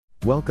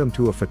Welcome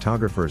to A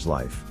Photographer's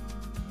Life,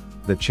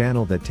 the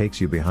channel that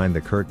takes you behind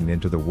the curtain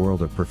into the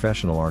world of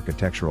professional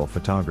architectural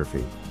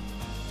photography.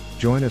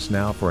 Join us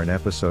now for an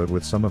episode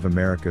with some of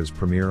America's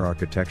premier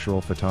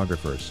architectural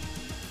photographers.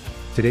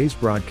 Today's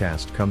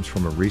broadcast comes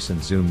from a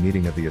recent Zoom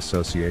meeting of the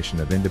Association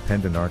of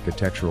Independent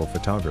Architectural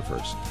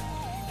Photographers.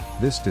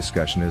 This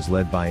discussion is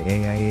led by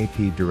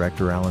AIAP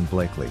Director Alan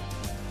Blakely.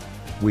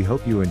 We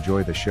hope you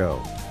enjoy the show.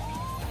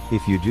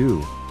 If you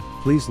do,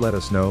 please let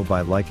us know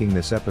by liking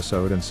this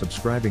episode and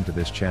subscribing to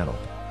this channel.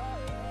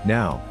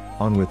 Now,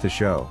 on with the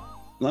show.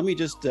 Let me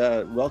just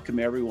welcome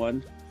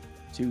everyone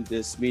to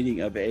this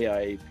meeting of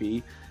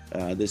AIAP,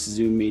 this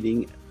Zoom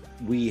meeting.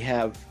 We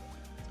have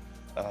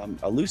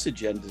a loose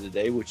agenda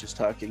today, which is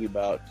talking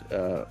about,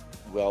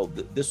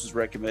 this was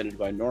recommended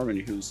by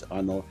Norman, who's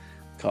on the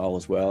call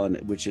as well, and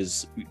which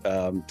is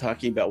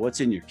talking about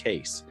what's in your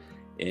case.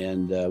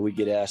 And we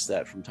get asked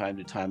that from time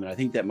to time, and I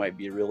think that might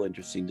be a real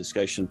interesting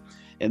discussion.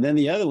 And then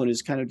the other one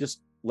is kind of just,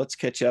 let's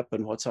catch up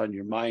on what's on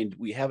your mind.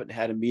 We haven't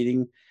had a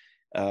meeting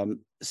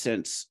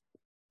since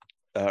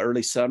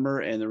early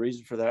summer, and the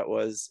reason for that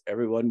was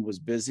everyone was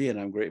busy, and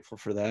I'm grateful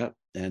for that,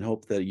 and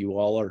hope that you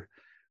all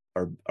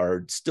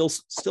are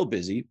still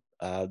busy.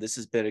 This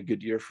has been a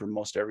good year for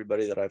most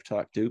everybody that I've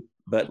talked to.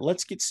 But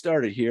let's get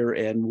started here,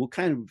 and we'll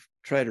kind of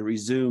try to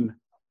resume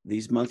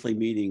these monthly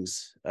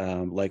meetings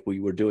like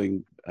we were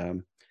doing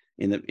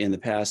in the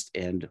past,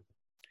 and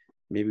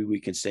maybe we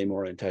can stay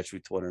more in touch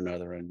with one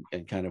another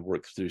and kind of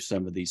work through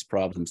some of these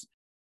problems.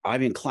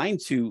 I'm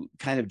inclined to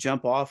kind of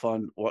jump off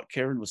on what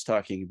Karen was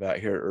talking about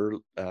here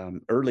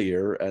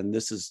earlier, and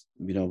this is,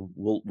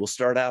 we'll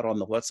start out on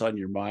the what's on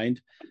your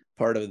mind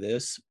part of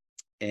this,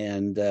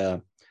 and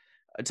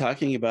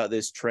talking about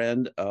this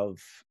trend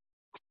of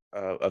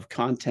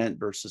content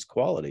versus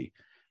quality.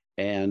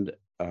 And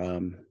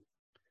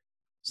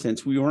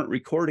since we weren't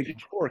recording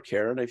before,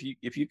 Karen, if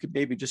you could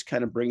maybe just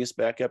kind of bring us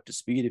back up to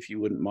speed, if you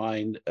wouldn't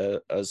mind,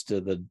 as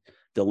to the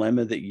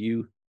dilemma that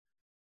you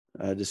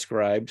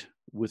described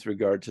with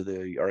regard to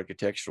the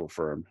architectural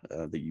firm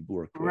that you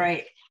work with.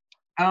 Right.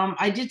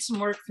 I did some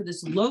work for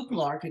this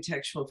local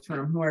architectural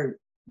firm who I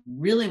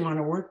really want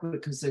to work with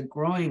because they're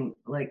growing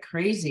like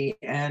crazy.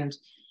 And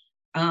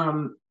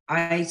they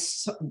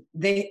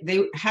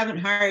haven't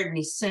hired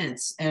me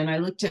since. And I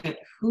looked at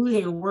who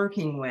they're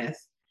working with,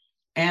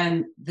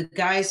 and the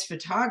guy's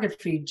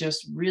photography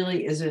just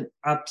really isn't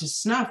up to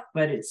snuff,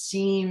 but it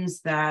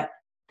seems that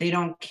they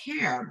don't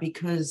care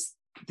because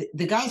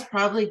the guy's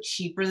probably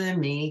cheaper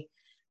than me.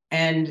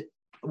 And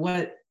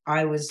what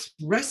I was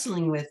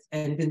wrestling with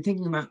and been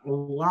thinking about a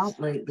lot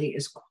lately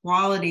is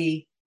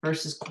quality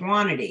versus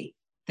quantity.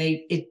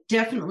 It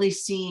definitely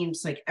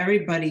seems like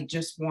everybody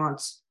just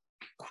wants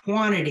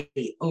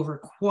quantity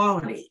over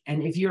quality.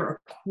 And if you're a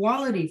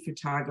quality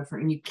photographer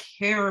and you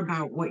care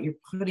about what you're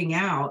putting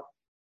out,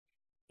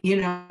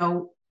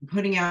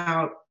 putting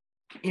out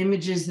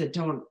images that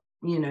don't,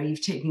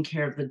 you've taken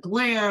care of the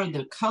glare,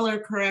 the color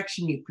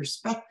correction, you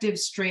perspective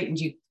straightened,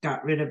 you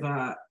got rid of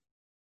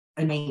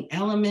innate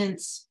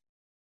elements.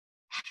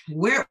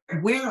 Where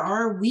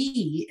are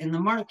we in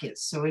the market?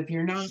 So if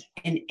you're not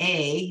an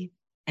A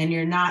and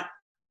you're not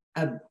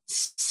a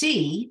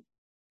C,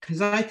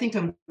 because I think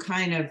I'm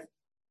kind of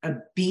a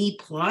B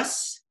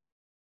plus.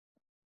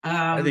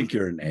 I think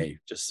you're an A,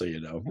 just so you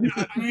know.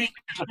 I'm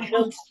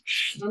on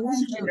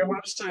your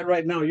website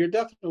right now. You're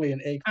definitely an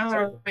A.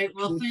 All right.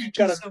 Well, you've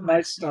got a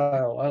nice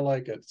style. I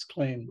like it. It's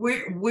clean.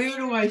 Where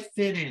do I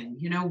fit in?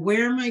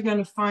 Where am I going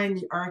to find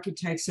the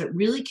architects that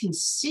really can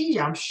see?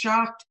 I'm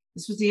shocked.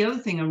 This was the other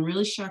thing. I'm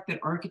really shocked that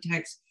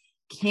architects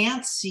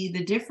can't see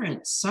the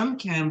difference. Some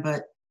can,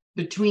 but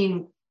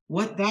between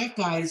what that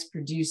guy is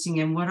producing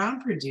and what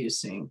I'm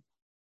producing.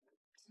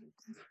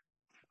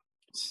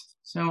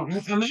 So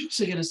I'm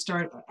actually going to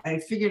start, I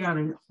figured out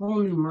a whole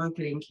new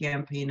marketing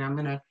campaign. I'm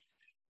going to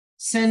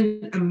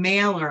send a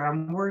mailer.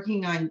 I'm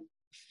working on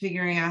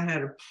figuring out how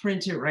to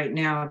print it right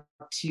now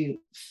to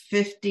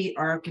 50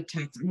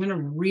 architects. I'm going to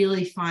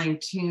really fine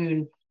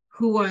tune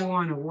who I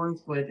want to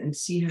work with and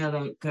see how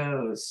that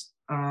goes.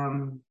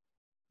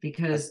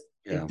 Because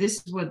if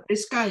this is what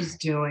this guy's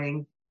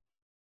doing,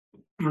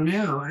 I don't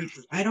know.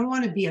 I don't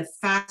want to be a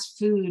fast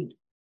food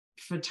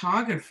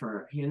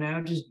photographer,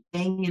 just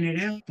banging it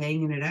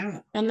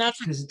out. And that's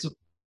because it's a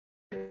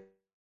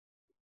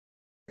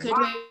good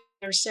way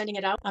of sending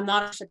it out. I'm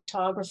not a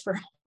photographer.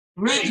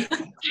 Right.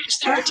 Catch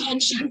their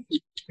attention.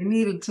 I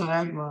need a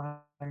tagline.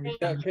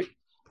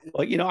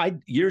 Well,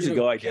 years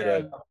ago I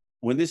did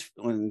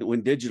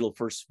when digital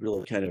first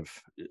really kind of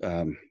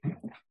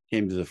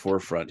came to the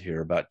forefront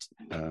here about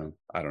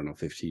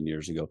 15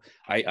 years ago.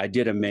 I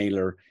did a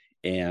mailer,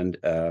 and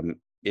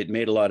it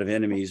made a lot of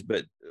enemies,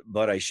 but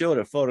I showed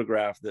a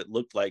photograph that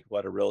looked like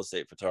what a real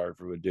estate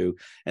photographer would do,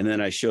 and then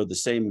I showed the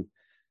same.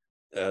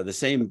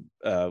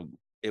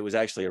 It was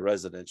actually a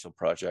residential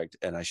project,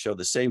 and I showed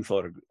the same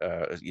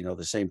the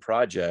same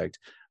project,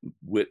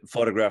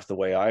 photographed the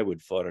way I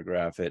would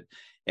photograph it.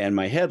 And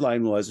my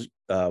headline was,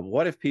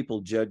 "What if people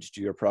judged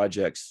your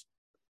projects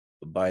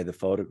by the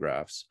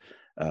photographs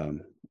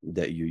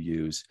that you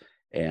use?"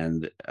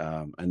 and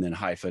then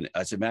hyphen.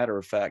 As a matter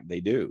of fact, they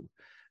do.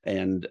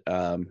 And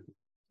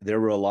there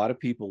were a lot of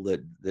people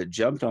that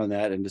jumped on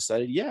that and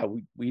decided, yeah,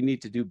 we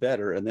need to do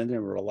better. And then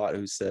there were a lot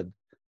who said,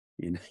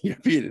 you know, you're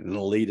being an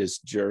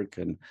elitist jerk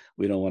and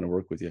we don't want to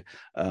work with you.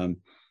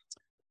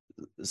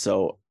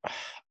 So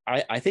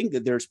I think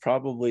that there's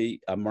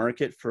probably a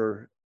market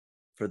for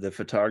the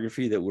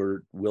photography that we're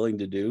willing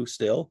to do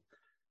still,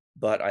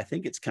 but I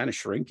think it's kind of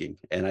shrinking.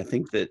 And I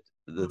think that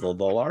the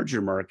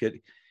larger market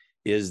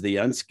is the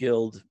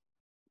unskilled.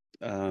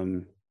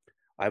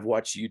 I've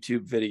watched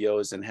YouTube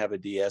videos and have a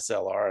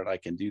DSLR and I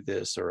can do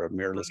this, or a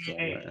mirrorless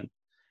camera,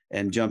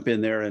 and jump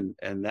in there, and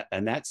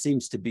that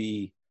seems to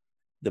be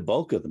the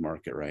bulk of the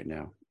market right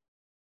now.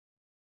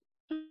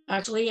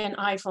 Actually, and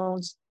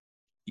iPhones.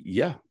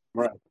 Yeah.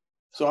 Right.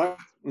 So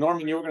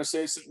Norman, you were going to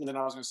say something, then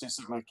I was going to say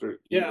something after.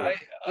 Yeah,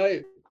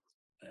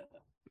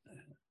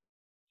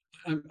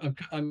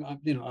 I'm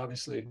you know,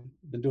 obviously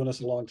been doing this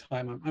a long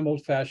time. I'm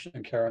old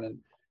fashioned, Karen,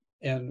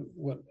 and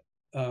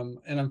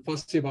I'm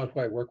fussy about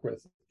who I work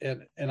with,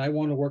 and I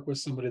want to work with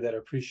somebody that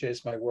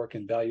appreciates my work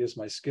and values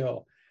my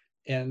skill,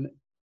 and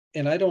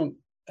I don't,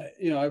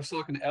 you know, I was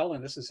talking to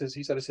Ellen. He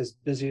said it's his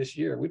busiest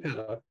year. We've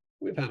had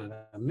an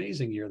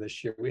amazing year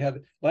this year.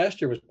 Last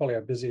year was probably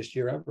our busiest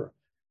year ever,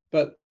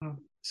 but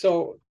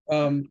so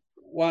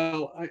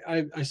while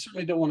I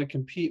certainly don't want to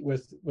compete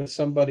with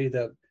somebody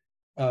that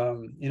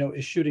you know,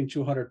 is shooting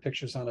 200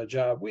 pictures on a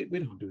job. We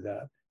don't do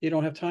that. You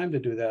don't have time to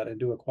do that and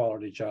do a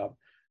quality job.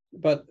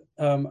 But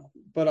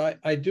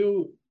I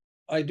do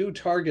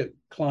target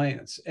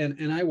clients,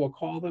 and I will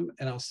call them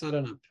and I'll set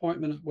an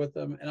appointment with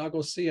them and I'll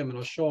go see them and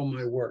I'll show them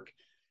my work,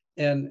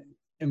 and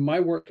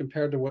my work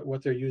compared to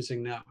what they're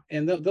using now,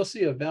 and they'll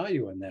see a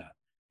value in that.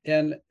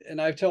 And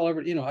I tell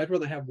everybody, you know, I'd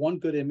rather have one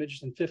good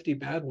image than 50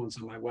 bad ones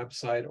on my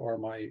website or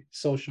my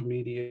social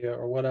media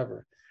or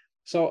whatever.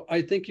 So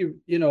I think you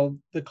know,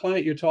 the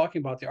client you're talking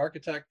about, the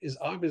architect, is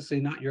obviously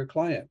not your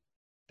client.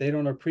 They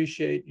don't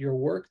appreciate your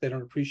work. They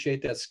don't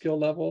appreciate that skill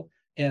level.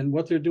 And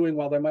what they're doing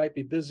while they might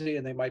be busy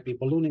and they might be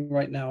ballooning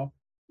right now,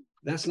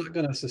 that's not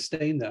going to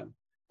sustain them.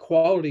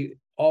 Quality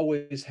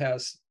always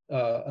has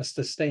a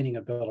sustaining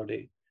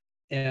ability.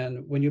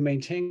 And when you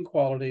maintain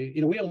quality,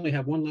 you know, we only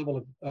have one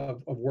level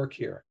of work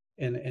here,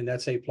 and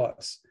that's A+.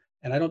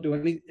 And I don't do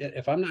any,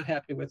 if I'm not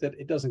happy with it,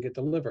 it doesn't get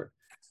delivered.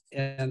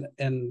 And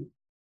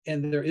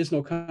there is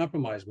no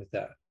compromise with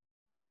that.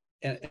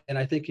 And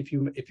I think if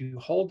you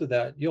hold to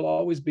that, you'll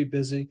always be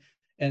busy.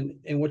 And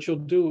what you'll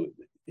do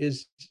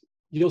is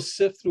you'll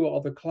sift through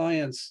all the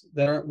clients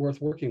that aren't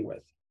worth working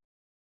with.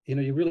 You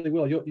know, you really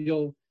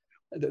will.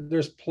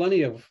 There's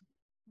plenty of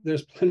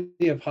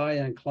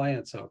high-end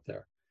clients out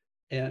there.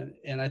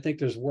 And I think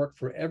there's work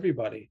for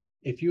everybody.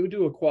 If you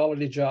do a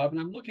quality job,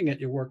 and I'm looking at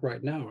your work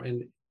right now,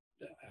 and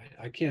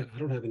I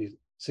don't have any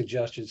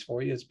suggestions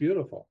for you. It's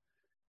beautiful.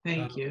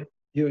 Thank you.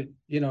 You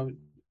know,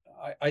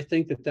 I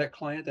think that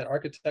client, that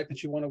architect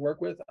that you want to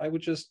work with, I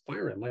would just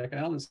fire him. Like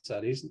Alan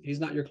said, he's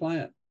not your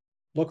client.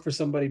 Look for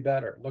somebody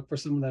better. Look for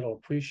someone that'll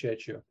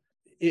appreciate you.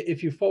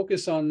 If you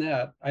focus on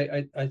that,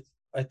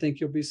 I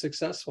think you'll be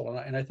successful,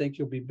 and I think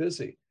you'll be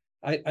busy.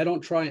 I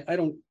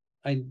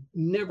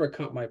never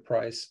cut my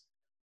price.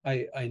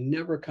 I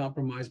never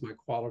compromise my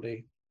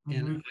quality,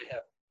 and I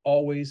have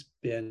always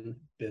been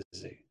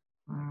busy.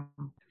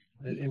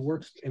 It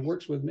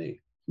works with me.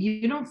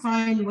 You don't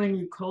find when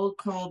you cold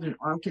called an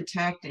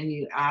architect and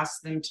you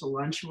ask them to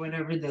lunch or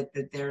whatever that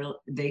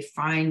they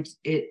find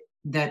it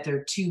that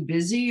they're too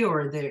busy,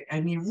 or I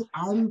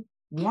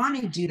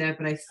want to do that,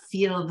 but I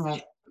feel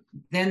that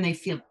then they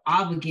feel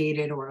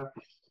obligated, or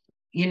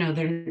you know,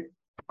 they're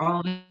all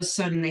of a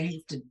sudden they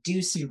have to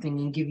do something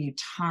and give you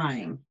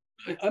time.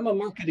 I'm a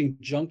marketing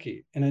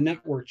junkie and a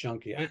network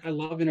junkie. I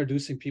love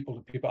introducing people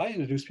to people. I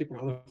introduce people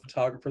to other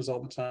photographers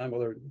all the time,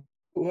 whether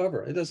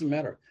whoever, it doesn't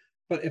matter.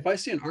 But if I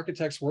see an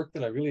architect's work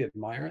that I really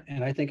admire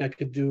and I think I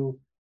could do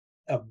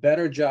a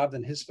better job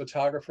than his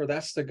photographer,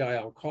 that's the guy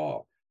I'll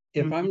call.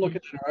 If I'm looking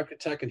at an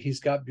architect and he's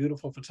got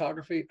beautiful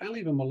photography, I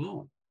leave him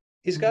alone.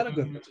 He's got a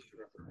good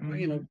photographer.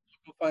 You know,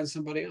 go find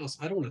somebody else.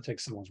 I don't want to take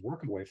someone's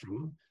work away from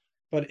him.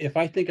 But if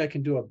I think I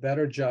can do a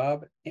better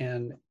job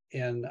and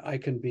I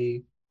can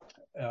be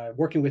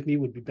working with me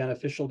would be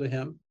beneficial to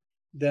him,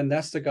 then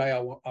that's the guy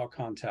I'll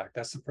contact.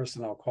 That's the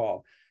person I'll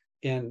call.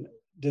 And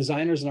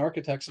designers and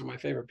architects are my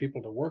favorite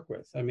people to work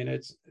with. I mean,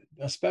 it's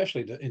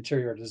especially the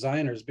interior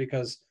designers,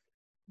 because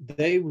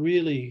they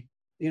really,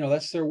 you know,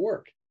 that's their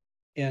work.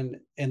 And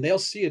they'll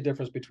see a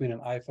difference between an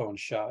iPhone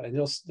shot, and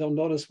they'll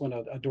notice when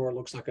a door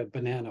looks like a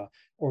banana,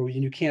 or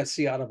when you can't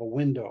see out of a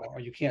window, or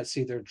you can't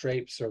see their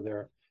drapes or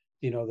their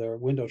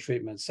window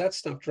treatments. That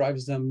stuff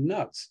drives them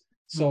nuts.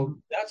 So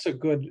that's a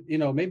good, you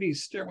know, maybe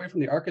steer away from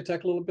the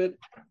architect a little bit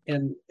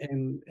and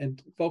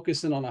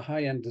focus in on a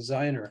high-end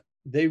designer.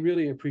 They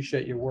really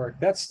appreciate your work.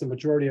 That's the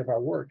majority of our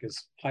work,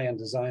 is high-end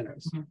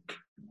designers.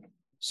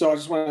 So I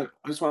just want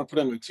to put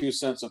in my 2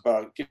 cents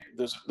about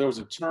there was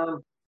a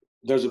term,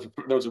 there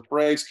was a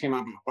phrase came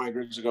out about 5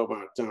 years ago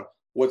about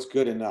what's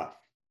good enough.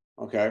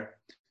 Okay,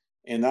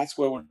 and that's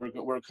where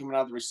we're coming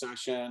out of the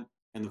recession.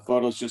 and the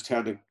photos just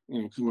had to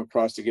come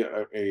across to get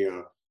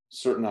a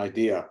certain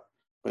idea.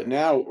 But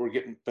now we're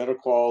getting better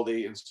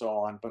quality and so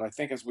on. But I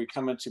think as we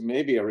come into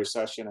maybe a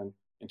recession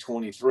in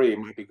 23, it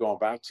might be going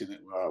back to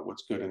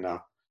what's good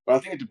enough. But I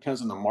think it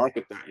depends on the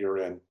market that you're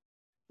in.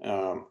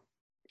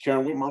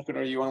 Karen, what market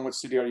are you in? What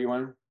city are you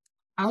in?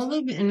 I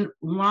live in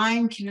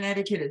Lyme,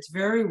 Connecticut. It's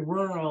very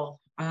rural,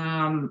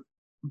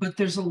 but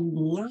there's a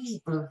lot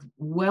of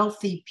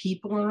wealthy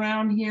people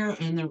around here,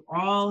 and they're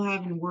all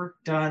having work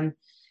done,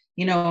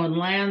 in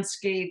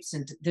landscapes,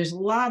 and there's a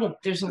lot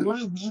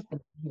happening here.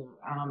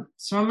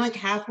 So I'm like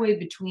halfway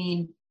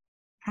between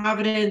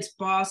Providence,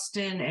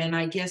 Boston, and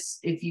I guess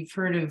if you've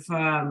heard of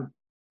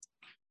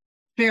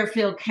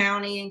Fairfield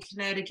County in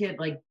Connecticut,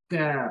 like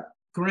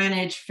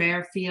Greenwich,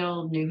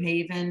 Fairfield, New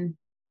Haven.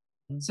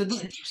 So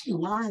there's a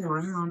lot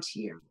around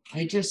here.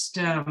 I just,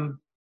 I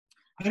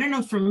don't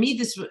know. For me,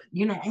 this, I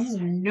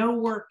have no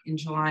work in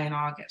July and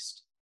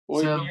August.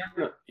 Well,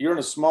 So you're in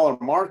a smaller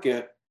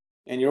market,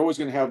 and you're always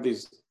going to have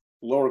these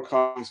lower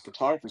cost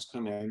photographers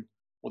come in.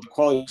 Well, the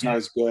quality is not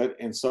as good,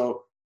 and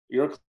so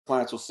your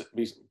clients will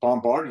be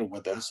bombarded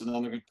with this, and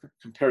then they're going to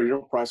compare your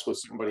price with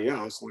somebody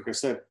else. Like I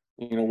said,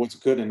 what's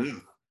good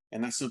enough,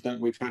 and that's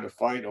something we've had to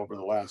fight over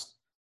the last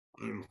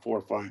 4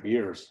 or 5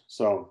 years.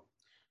 So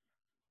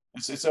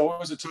it's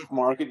always a tough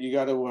market. You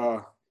got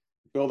to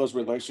build those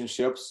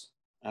relationships,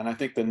 and I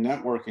think the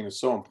networking is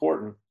so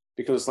important,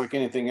 because it's like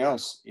anything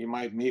else. You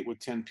might meet with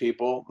 10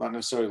 people, not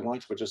necessarily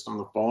lunch, but just on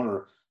the phone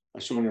or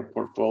showing your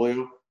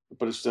portfolio.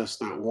 But it's just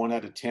that 1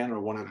 out of 10 or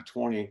 1 out of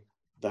 20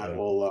 that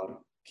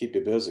will keep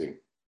you busy.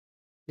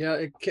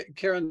 Yeah,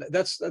 Karen,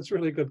 that's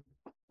really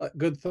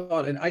good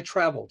thought. And I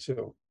travel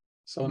too,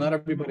 so not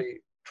everybody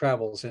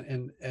travels,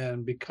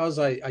 and because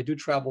I do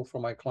travel for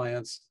my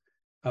clients,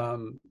 not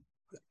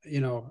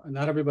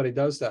everybody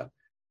does that.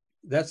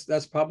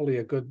 That's probably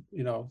a good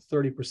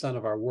 30%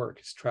 of our work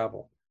is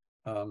travel.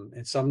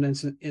 In some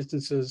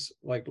instances,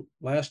 like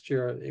last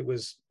year, it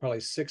was probably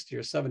 60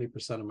 or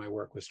 70% of my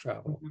work was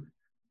travel.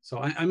 So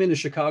I'm in the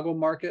Chicago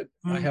market.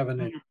 I have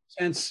an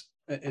intense.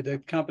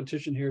 The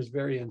competition here is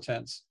very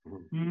intense.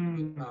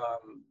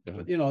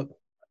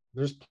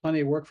 There's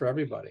plenty of work for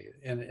everybody,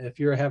 and if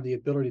you have the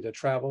ability to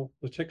travel,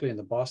 particularly in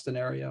the Boston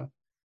area,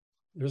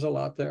 there's a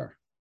lot there.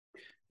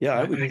 Yeah,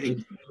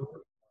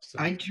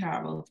 I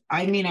travel.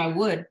 I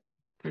would,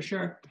 for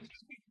sure.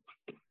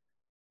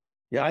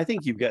 Yeah, I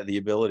think you've got the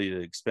ability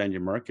to expand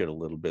your market a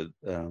little bit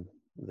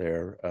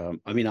there.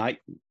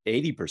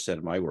 80%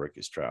 of my work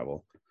is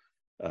travel.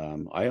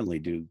 I only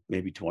do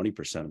maybe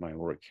 20% of my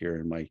work here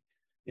in my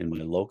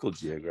local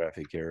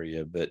geographic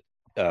area. But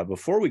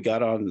before we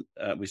got on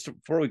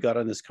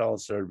this call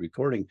and started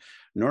recording,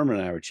 Norman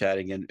and I were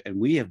chatting, and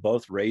we have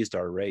both raised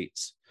our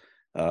rates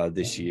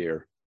this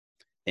year.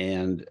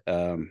 And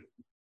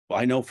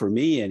I know for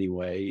me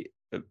anyway,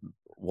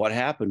 what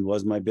happened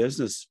was my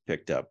business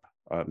picked up.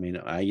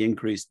 I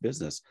increased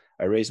business.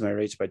 I raised my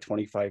rates by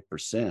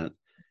 25%.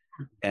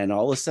 And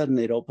all of a sudden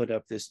it opened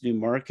up this new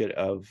market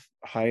of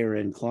higher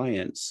end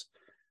clients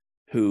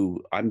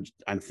who I'm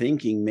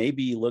thinking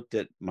maybe he looked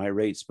at my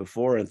rates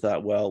before and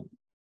thought, well,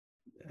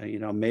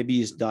 maybe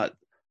he's not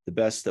the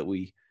best that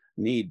we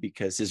need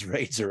because his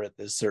rates are at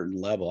this certain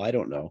level. I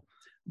don't know.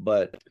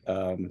 But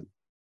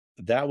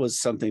that was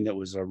something that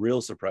was a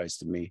real surprise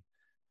to me,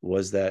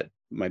 was that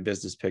my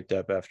business picked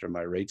up after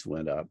my rates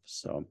went up.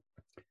 So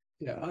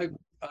yeah, I've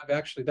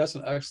actually, that's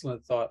an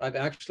excellent thought. I've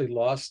actually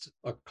lost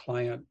a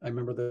client. I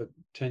remember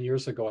 10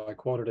 years ago, I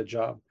quoted a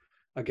job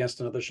against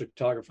another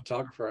Chicago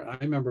photographer. And I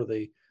remember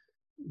the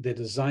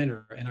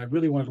designer, and I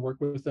really wanted to work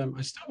with them.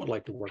 I still would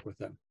like to work with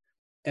them.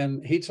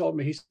 And he told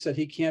me, he said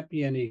he can't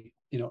be any,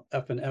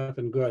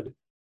 effing good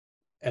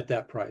at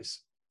that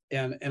price.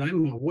 And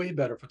I'm a way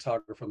better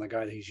photographer than the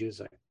guy that he's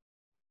using.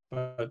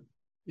 But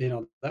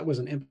that was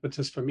an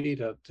impetus for me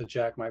to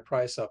jack my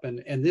price up.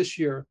 And this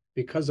year,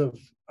 because of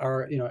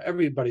our,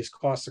 everybody's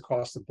costs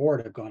across the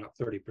board have gone up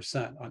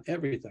 30% on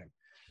everything.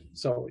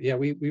 So yeah,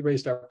 we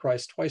raised our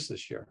price twice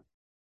this year.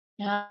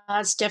 Yeah,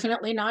 it's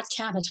definitely not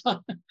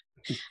Canada.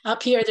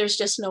 Up here, there's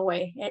just no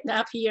way.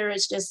 Up here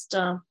is just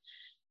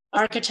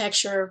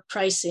architecture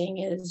pricing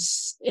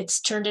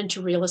it's turned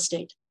into real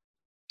estate.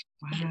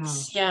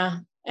 Wow.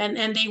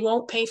 And they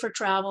won't pay for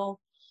travel.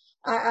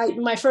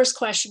 My first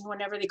question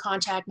whenever they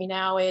contact me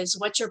now is,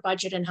 what's your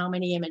budget and how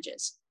many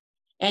images?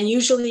 And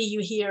usually you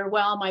hear,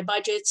 well, my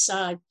budget's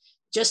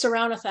just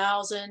around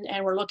 1,000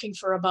 and we're looking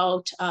for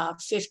about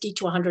 50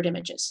 to 100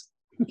 images.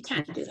 You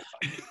can't do that.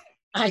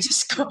 I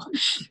just go,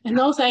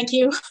 no, thank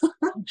you.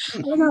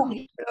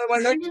 My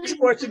next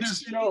question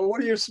is,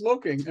 what are you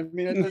smoking?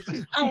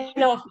 I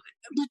know,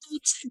 but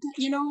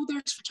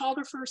there's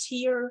photographers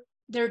here.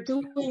 They're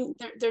doing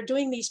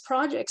these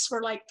projects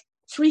for like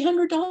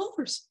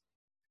 $300.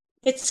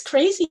 It's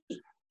crazy.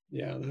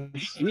 Yeah.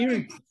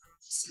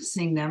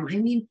 Processing them.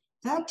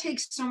 That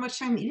takes so much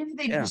time. Even if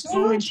they just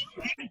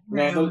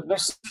no,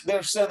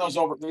 they're send those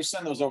over. They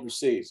send those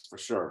overseas for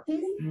sure.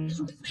 They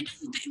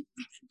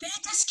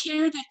just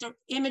care that their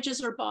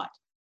images are bought.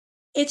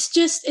 It's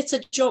a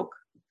joke.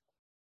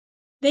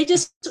 They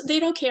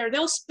don't care.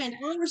 They'll spend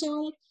hours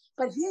on it.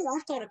 But here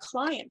I've got a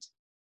client,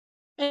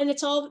 and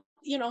it's all,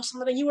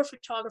 some of the newer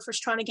photographers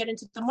trying to get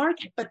into the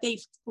market, but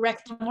they've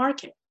wrecked the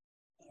market.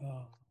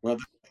 Well,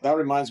 that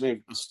reminds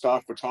me of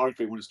stock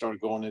photography when it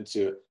started going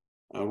into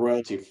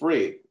royalty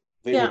free.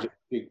 They'd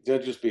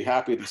just be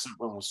happy that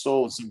something was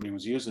sold and somebody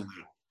was using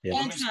that.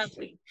 Yeah.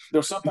 Exactly.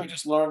 There's something I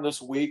just learned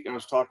this week. I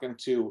was talking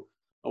to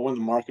one of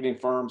the marketing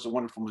firms, A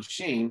Wonderful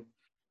Machine,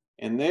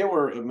 and they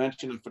were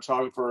mentioning a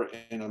photographer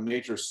in a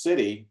major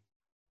city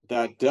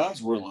that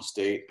does real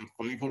estate at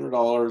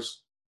 $500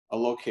 a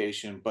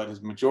location, but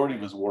his majority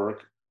of his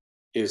work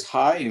is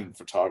high-end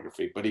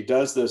photography. But he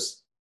does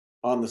this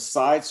on the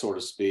side, so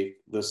to speak,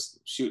 this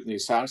shooting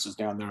these houses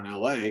down there in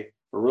LA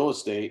for real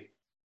estate.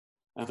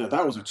 I thought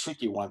that was a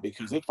tricky one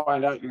because they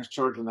find out you're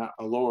charging that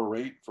a lower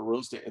rate for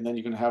real estate, and then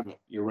you're going to have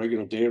your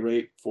regular day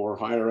rate for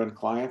higher end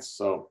clients.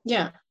 So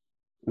yeah,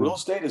 real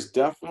estate is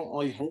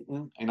definitely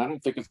hurting, and I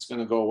don't think it's going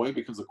to go away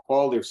because the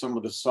quality of some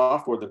of the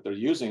software that they're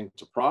using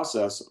to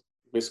process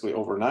basically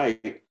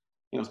overnight,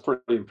 it's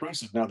pretty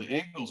impressive. Now the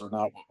angles are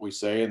not what we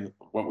say and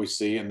what we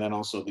see, and then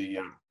also the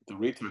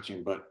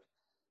retouching, but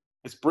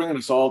it's bringing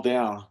us all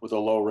down with the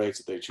low rates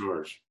that they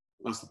charge.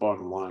 That's the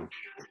bottom line.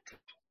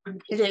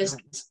 it is.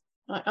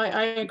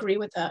 I agree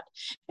with that.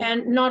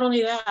 And not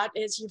only that,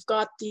 is you've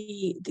got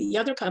the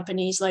other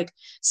companies, like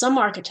some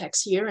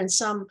architects here and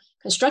some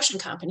construction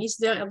companies,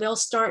 they'll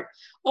start,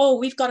 oh,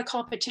 we've got a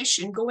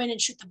competition, go in and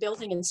shoot the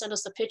building and send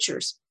us the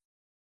pictures.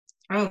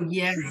 Oh,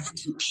 yeah.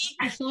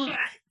 I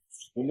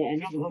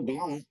never heard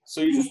that.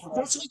 So you just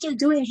That's what they're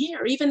doing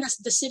here. Even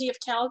the city of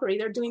Calgary,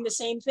 they're doing the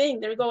same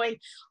thing. They're going,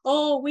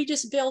 oh, we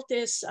just built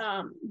this,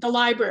 the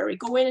library,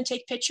 go in and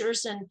take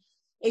pictures, and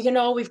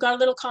we've got a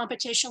little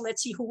competition.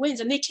 Let's see who wins.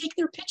 And they take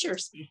their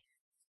pictures.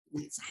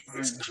 It's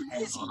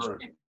crazy.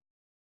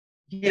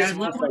 Yeah, I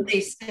love what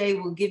they say.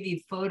 We'll give you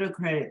photo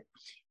credit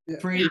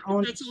for your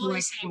own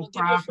intellectual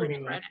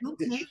property. Who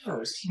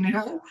cares?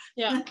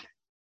 Yeah.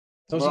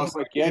 Those are the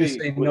like people you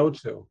say no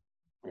to.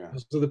 Yeah.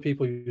 Those are the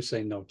people you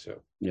say no to.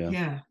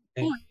 Yeah.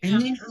 Oh,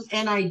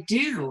 And I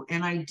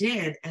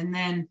did. And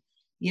then,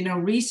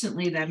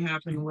 recently that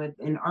happened with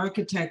an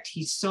architect.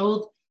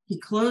 He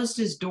closed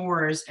his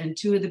doors, and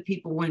two of the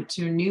people went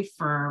to a new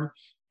firm,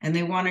 and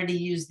they wanted to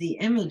use the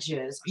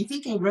images. I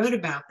think I wrote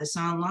about this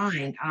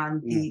online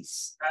on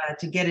these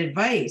to get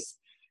advice.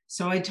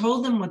 So I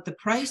told them what the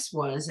price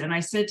was, and I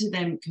said to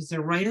them, because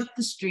they're right up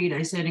the street,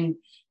 I said,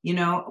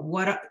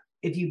 what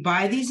if you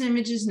buy these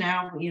images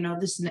now,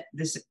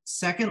 this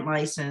second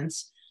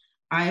license,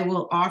 I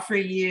will offer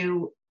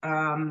you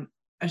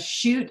a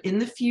shoot in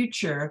the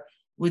future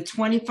with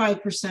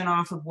 25%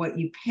 off of what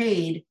you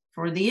paid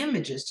for the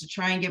images to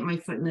try and get my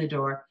foot in the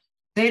door.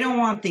 They don't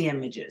want the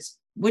images,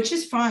 which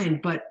is fine.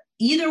 But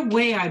either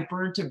way, I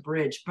burnt a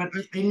bridge. But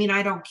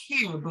I don't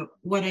care. But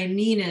what I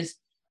mean is,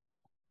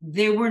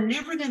 they were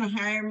never going to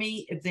hire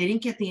me if they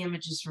didn't get the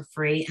images for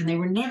free. And they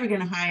were never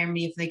going to hire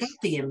me if they got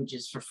the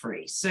images for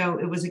free. So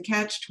it was a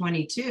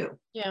catch-22.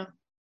 Yeah.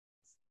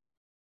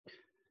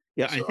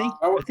 Yeah,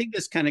 I think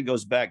this kind of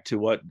goes back to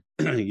what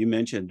you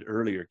mentioned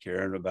earlier,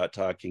 Karen, about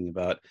talking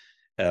about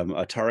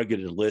a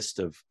targeted list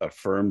of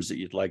firms that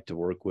you'd like to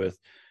work with.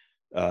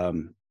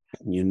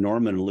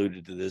 Norman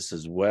alluded to this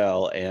as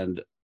well.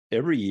 And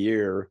every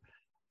year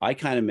I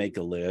kind of make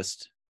a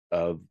list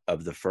of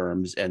the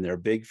firms, and they're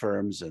big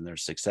firms and they're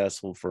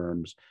successful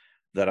firms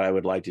that I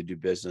would like to do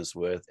business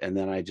with. And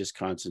then I just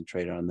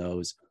concentrate on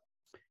those.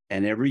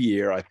 And every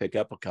year I pick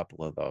up a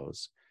couple of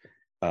those.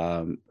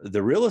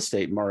 The real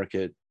estate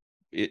market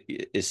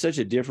is such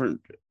a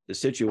different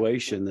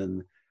situation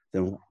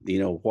than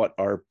what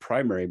our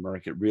primary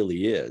market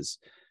really is,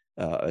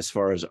 as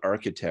far as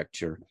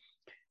architecture.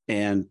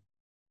 And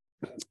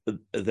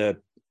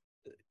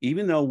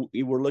even though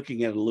we're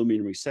looking at a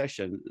looming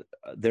recession,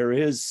 there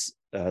is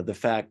the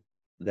fact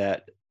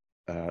that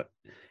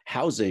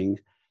housing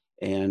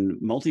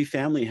and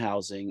multifamily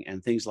housing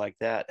and things like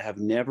that have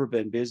never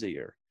been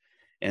busier.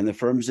 And the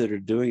firms that are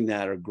doing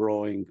that are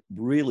growing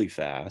really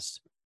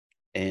fast,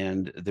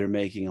 and they're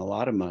making a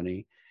lot of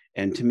money.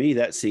 And to me,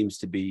 that seems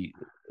to be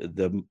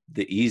the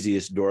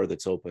easiest door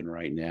that's open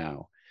right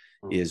now,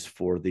 is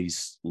for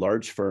these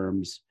large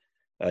firms,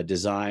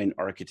 design,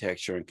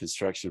 architecture, and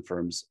construction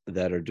firms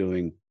that are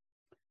doing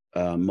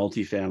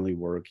multifamily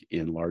work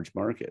in large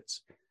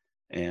markets.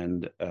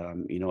 And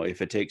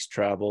if it takes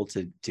travel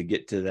to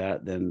get to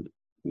that, then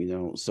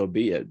so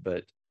be it.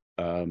 But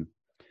the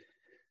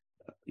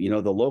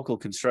local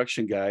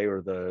construction guy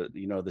or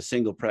the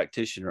single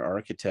practitioner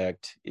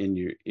architect in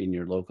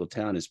your local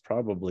town is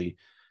probably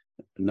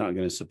not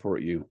going to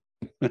support you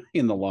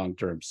in the long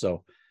term.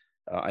 So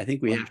I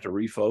think we have to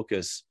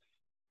refocus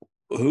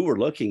who we're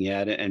looking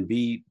at and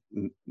be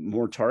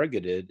more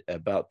targeted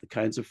about the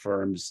kinds of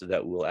firms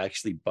that will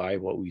actually buy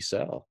what we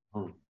sell.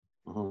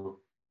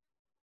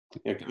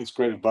 Yeah, that's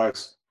great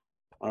advice.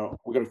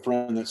 We got a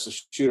friend that's a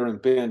shooter in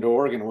Bend,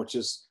 Oregon, which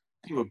is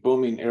kind of a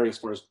booming area as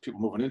far as people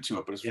moving into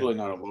it, but it's really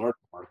not a large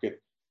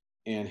market.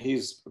 And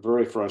he's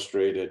very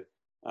frustrated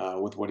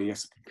with what he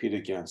has to compete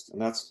against.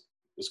 And that's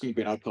it's going to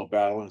be an uphill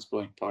battle, and it's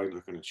probably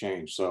not going to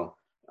change. So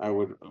I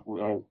would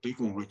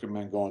definitely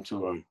recommend going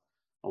to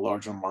a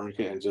larger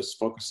market and just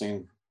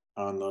focusing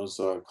on those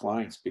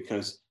clients,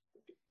 because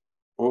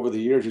over the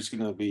years, it's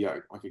going to be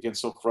like, again,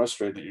 so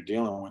frustrated that you're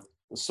dealing with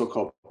the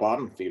so-called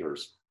bottom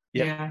feeders.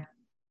 Yeah.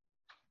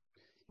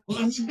 Well,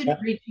 I've been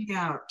reaching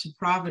out to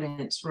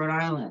Providence, Rhode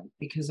Island,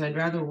 because I'd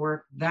rather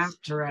work that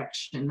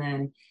direction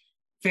than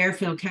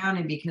Fairfield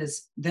County,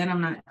 because then I'm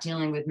not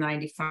dealing with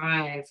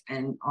 95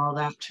 and all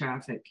that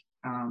traffic.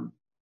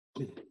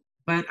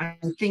 But I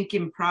think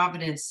in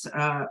Providence,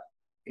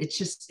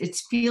 it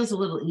feels a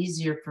little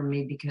easier for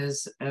me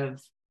because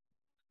of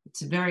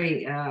it's a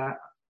very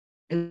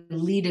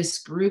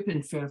elitist group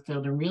in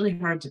Fairfield, and really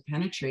hard to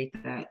penetrate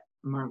that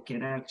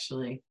market,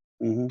 actually.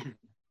 Mm-hmm.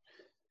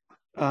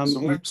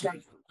 So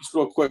just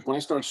real quick, when I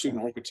started shooting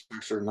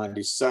architecture in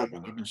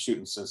 '97, I've been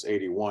shooting since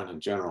 '81 in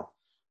general,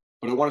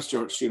 but I want to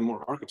start shooting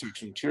more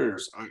architecture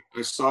interiors.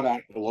 I sought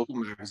out a local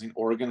magazine,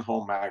 Oregon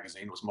Home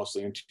Magazine. It was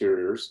mostly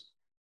interiors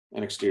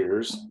and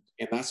exteriors,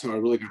 and that's how I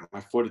really got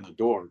my foot in the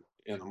door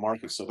in the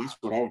market. So that's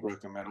what I would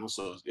recommend.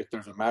 Also, if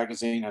there's a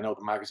magazine, I know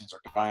the magazines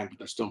are dying, but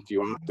there's still a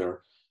few out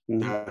there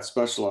that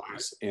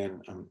specialize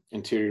in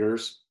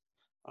interiors.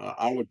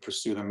 I would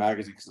pursue the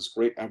magazine because it's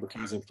great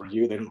advertising for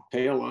you. They don't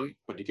pay a lot,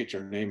 but you get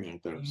your name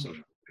out there. So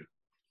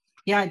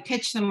yeah, I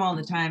pitch them all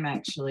the time,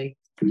 actually.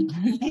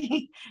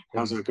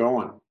 how's it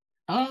going?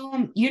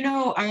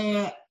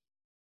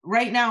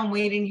 Right now I'm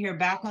waiting to hear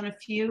back on a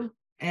few,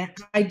 and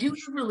I do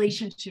have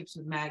relationships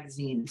with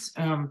magazines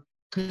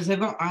because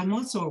I'm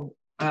also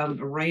a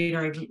writer.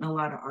 I've written a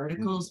lot of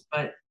articles,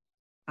 but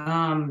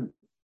I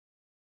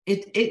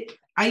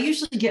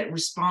usually get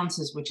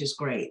responses, which is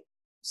great.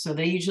 So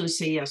they usually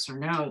say yes or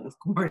no. Of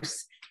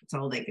course, that's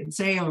all they can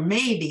say, or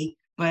maybe.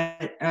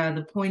 But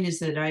the point is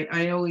that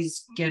I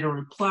always get a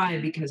reply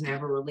because I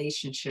have a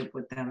relationship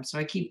with them. So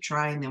I keep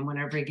trying them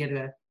whenever I get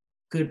a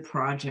good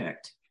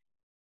project.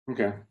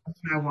 Okay.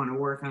 I want to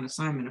work on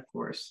assignment, of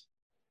course.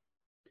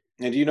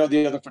 And do you know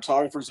the other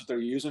photographers that they're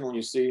using when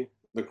you see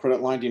the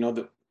credit line? Do you know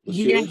the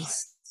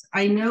Yes,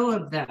 I know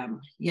of them.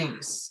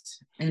 Yes.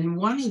 And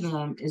one of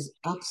them is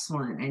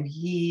excellent, and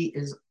he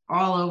is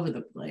all over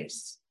the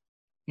place.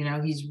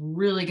 He's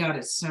really got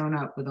it sewn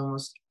up with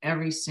almost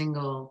every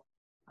single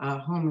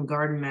home and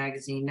garden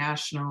magazine,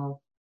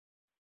 national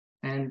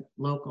and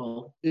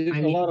local.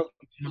 A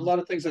lot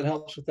of things that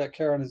helps with that,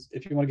 Karen, is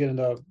if you want to get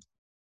into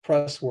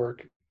press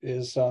work,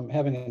 is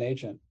having an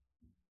agent.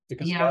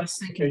 Because yeah, I was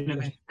thinking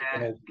about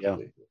that.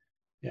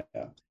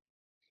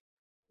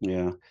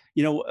 Yeah.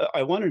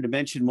 I wanted to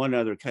mention one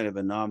other kind of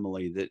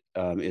anomaly that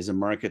is a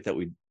market that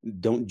we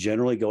don't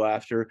generally go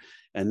after,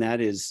 and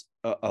that is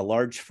a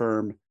large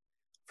firm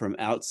from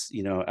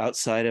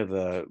outside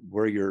of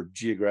where your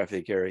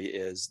geographic area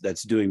is,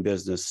 that's doing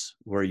business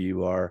where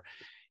you are.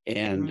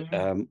 And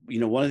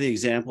one of the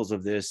examples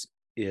of this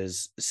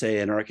is, say,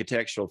 an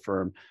architectural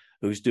firm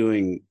who's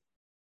doing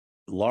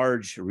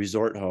large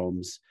resort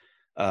homes.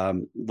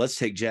 Let's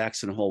take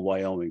Jackson Hole,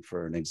 Wyoming,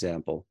 for an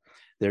example.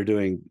 They're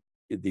doing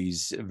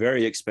these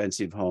very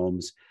expensive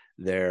homes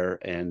there,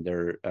 and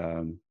they're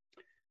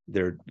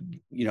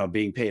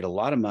being paid a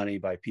lot of money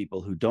by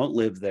people who don't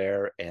live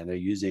there, and they're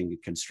using a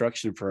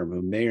construction firm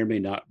who may or may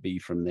not be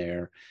from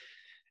there,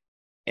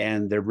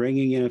 and they're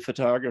bringing in a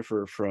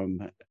photographer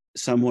from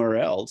somewhere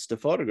else to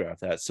photograph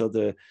that. So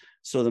the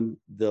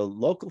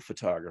local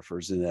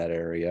photographers in that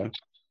area,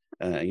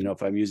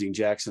 if I'm using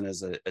Jackson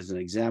as an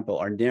example,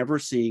 are never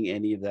seeing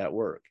any of that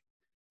work.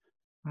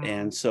 Wow.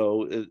 And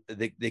so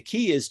the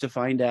key is to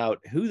find out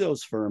who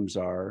those firms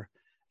are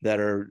that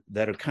are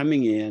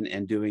coming in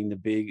and doing the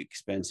big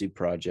expensive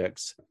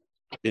projects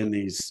in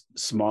these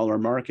smaller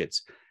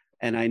markets.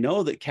 And I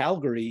know that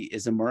Calgary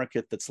is a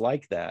market that's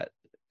like that.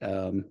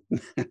 And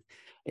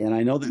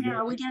I know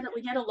that we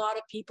get a lot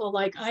of people.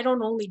 Like, I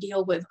don't only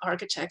deal with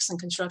architects and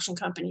construction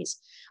companies.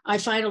 I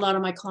find a lot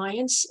of my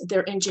clients,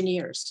 they're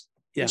engineers,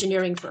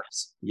 engineering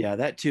firms. Yeah,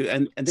 that too.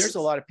 And there's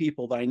a lot of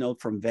people that I know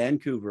from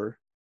Vancouver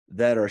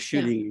that are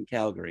shooting in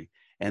Calgary,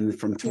 and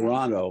from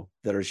Toronto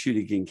that are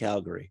shooting in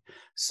Calgary.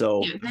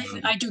 So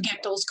I do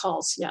get those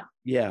calls. Yeah.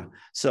 Yeah.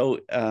 So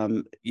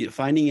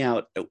finding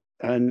out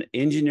an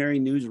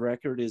engineering news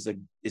record is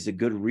a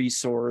good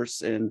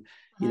resource. And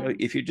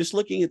if you're just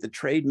looking at the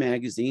trade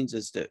magazines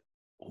as to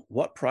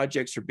what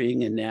projects are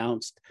being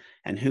announced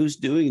and who's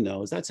doing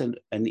those, that's an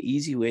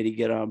easy way to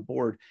get on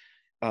board.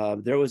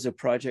 There was a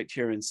project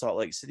here in Salt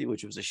Lake City,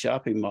 which was a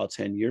shopping mall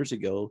 10 years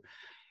ago,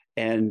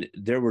 and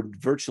there were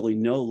virtually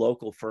no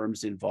local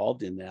firms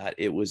involved in that.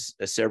 It was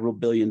a several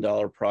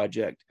billion-dollar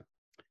project,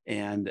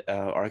 and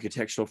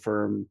architectural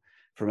firm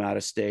from out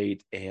of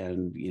state,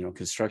 and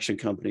construction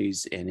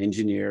companies and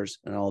engineers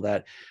and all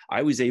that.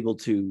 I was able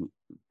to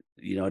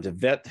to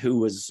vet who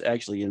was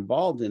actually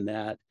involved in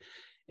that,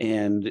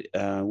 and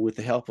with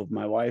the help of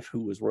my wife,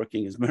 who was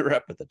working as my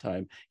rep at the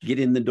time, get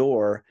in the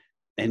door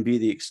and be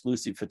the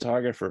exclusive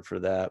photographer for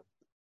that.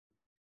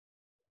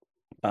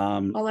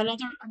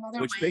 Another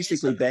which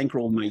basically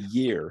bankrolled my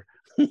year.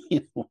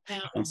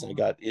 once I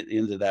got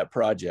into that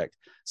project.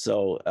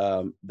 So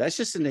that's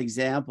just an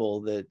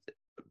example that,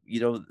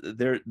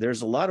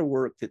 there's a lot of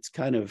work that's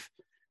kind of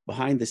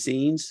behind the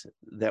scenes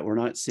that we're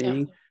not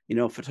seeing.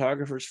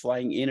 Photographers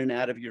flying in and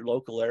out of your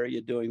local area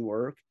doing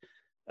work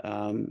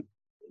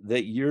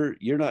that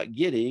you're not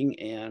getting.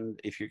 And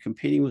if you're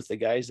competing with the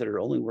guys that are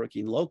only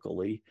working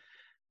locally,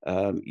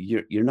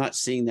 you're not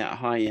seeing that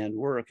high-end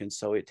work. And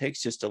so it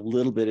takes just a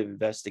little bit of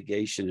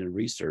investigation and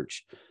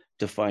research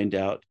to find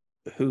out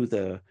who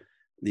the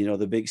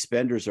big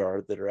spenders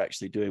are that are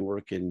actually doing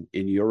work in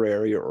your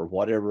area or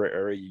whatever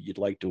area you'd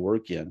like to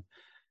work in.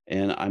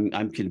 And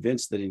I'm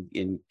convinced that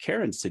in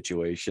Karen's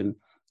situation,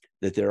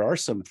 that there are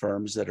some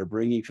firms that are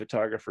bringing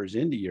photographers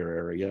into your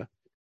area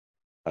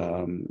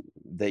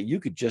that you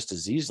could just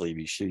as easily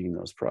be shooting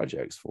those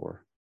projects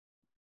for.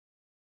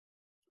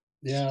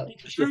 Yeah.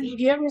 Have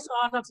you ever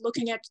thought of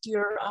looking at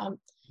your,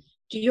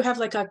 do you have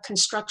like a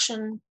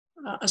construction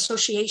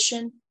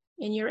association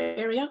in your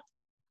area?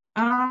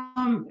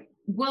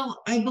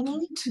 Well, I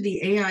belong to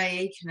the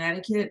AIA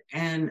Connecticut,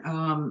 and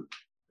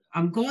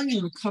I'm going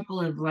on a couple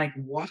of like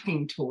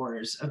walking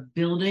tours of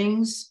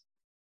buildings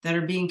that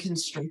are being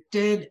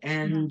constructed,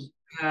 and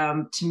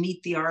to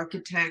meet the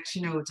architects.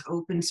 It's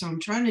open, so I'm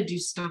trying to do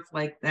stuff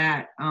like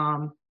that.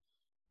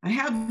 I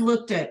have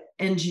looked at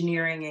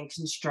engineering and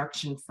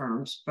construction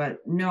firms, but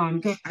no,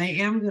 I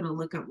am going to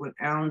look at what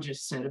Alan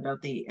just said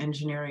about the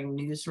engineering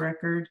news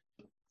record.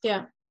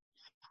 Yeah.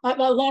 A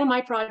lot of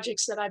my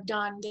projects that I've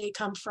done, they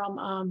come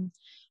from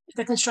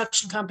the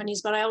construction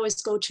companies, but I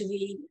always go to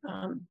the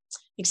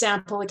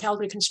example, the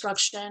Calgary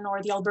Construction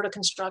or the Alberta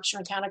Construction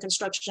or Canada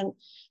Construction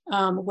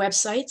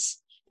websites,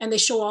 and they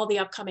show all the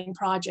upcoming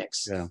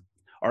projects. Yeah.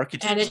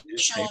 Architects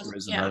newspaper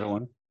is another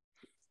one.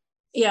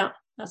 Yeah,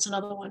 that's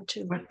another one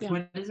too. What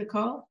is it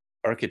called?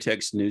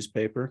 Architects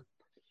newspaper.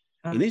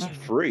 And these are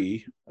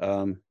free.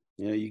 You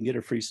can get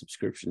a free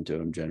subscription to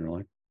them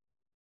generally.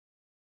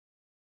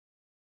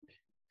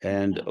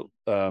 And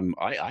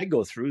I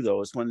go through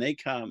those when they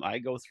come. I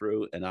go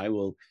through and I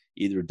will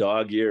either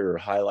dog ear or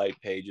highlight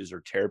pages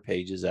or tear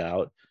pages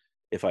out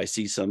if I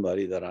see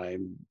somebody that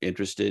I'm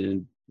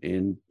interested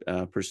in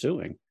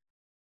pursuing,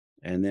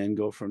 and then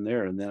go from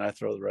there. And then I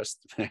throw the rest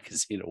of the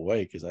magazine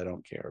away because I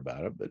don't care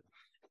about it. But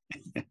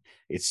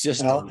it's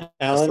just a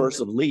source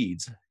of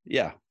leads.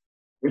 Yeah.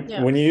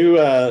 When you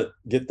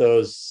get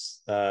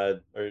those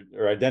or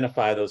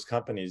identify those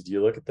companies, do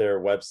you look at their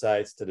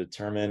websites to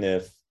determine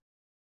if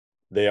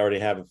they already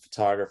have a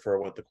photographer,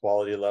 what the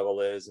quality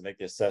level is, and make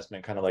the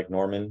assessment kind of like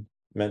Norman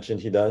mentioned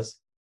he does?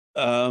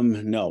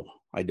 No,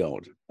 I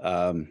don't.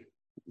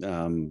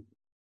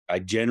 I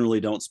generally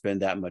don't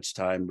spend that much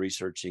time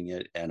researching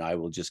it, and I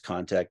will just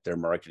contact their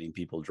marketing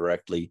people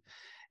directly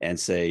and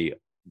say,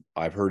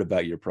 I've heard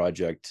about your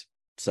project,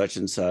 such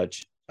and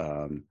such.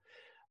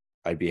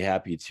 I'd be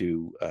happy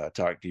to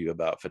talk to you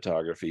about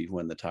photography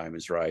when the time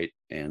is right,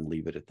 and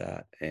leave it at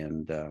that.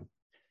 And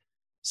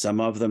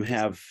some of them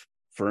have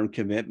firm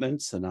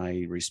commitments, and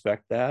I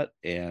respect that,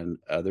 and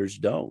others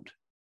don't.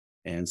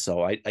 And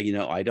so I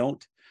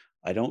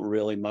don't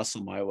really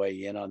muscle my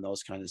way in on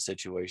those kind of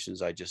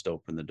situations. I just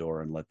open the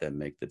door and let them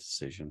make the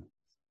decision.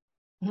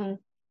 Mm-hmm.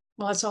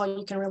 Well, that's all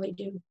you can really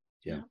do.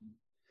 Yeah.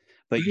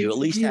 But you at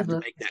least have to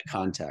make that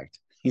contact.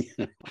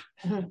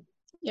 Mm-hmm.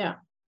 Yeah.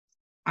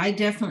 I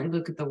definitely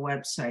look at the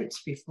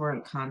websites before I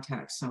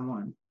contact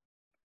someone.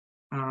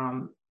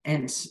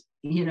 And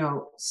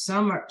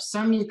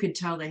some you could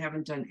tell they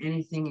haven't done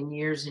anything in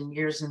years and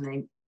years, and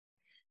they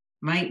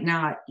might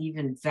not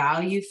even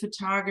value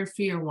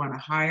photography or want to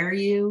hire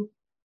you.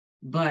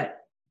 But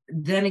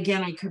then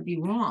again, I could be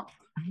wrong.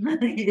 With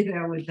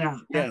that.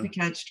 That's a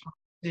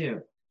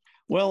catch-22.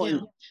 Well,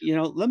 and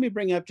let me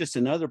bring up just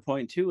another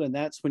point too, and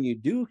that's when you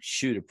do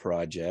shoot a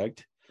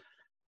project,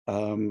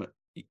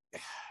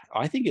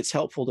 I think it's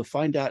helpful to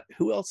find out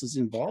who else is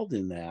involved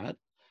in that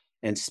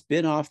and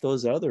spin off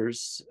those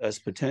others as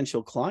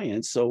potential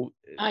clients. So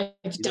I've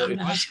done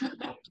that.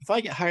 If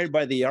I get hired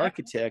by the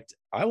architect,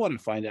 I want to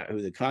find out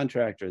who the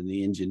contractor and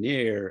the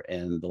engineer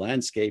and the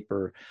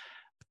landscaper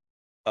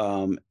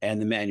and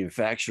the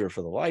manufacturer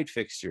for the light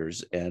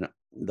fixtures and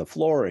the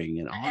flooring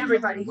and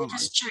everybody. You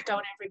just check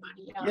out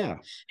everybody. Yeah.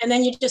 And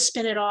then you just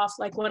spin it off.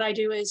 Like what I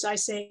do is I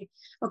say,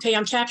 okay,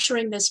 I'm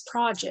capturing this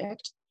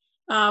project.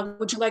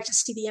 Would you like to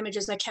see the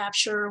images I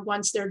capture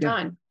once they're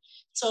done?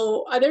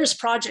 So there's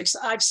projects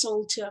I've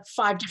sold to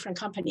 5 different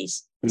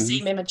companies, the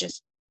same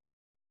images.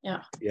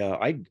 Yeah. Yeah,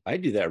 I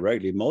do that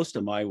regularly. Most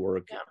of my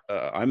work,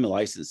 I'm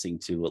licensing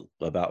to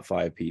about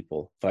 5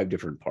 people, 5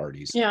 different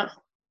parties. Yeah.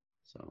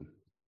 So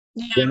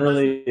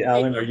generally,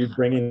 Alan, are you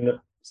bringing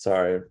the,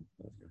 sorry.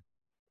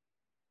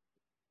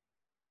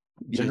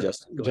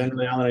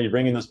 Generally, Alan, are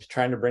you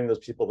trying to bring those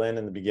people in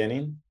the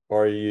beginning,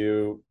 or are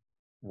you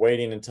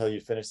waiting until you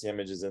finish the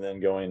images and then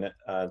going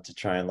to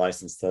try and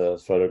license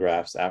the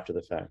photographs after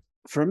the fact?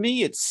 For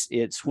me,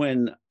 it's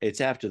when it's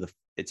after the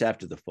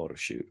photo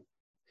shoot.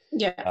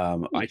 Yeah.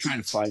 I try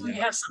to find you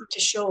have something to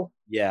show.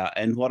 Yeah,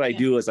 and what I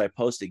do is I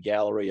post a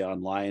gallery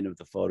online of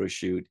the photo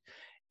shoot,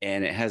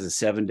 and it has a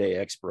 7-day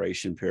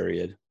expiration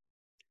period.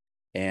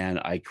 And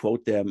I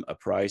quote them a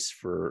price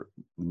for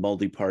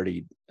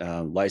multi-party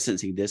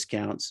licensing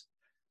discounts.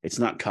 It's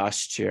not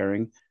cost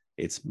sharing,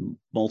 it's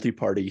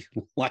multi-party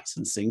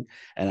licensing.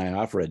 And I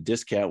offer a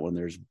discount when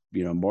there's,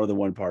 more than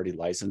one party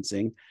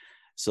licensing,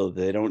 so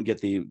they don't get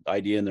the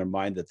idea in their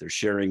mind that they're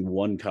sharing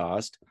one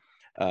cost.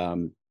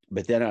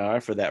 But then I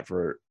offer that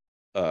for,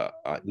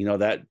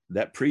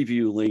 that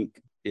preview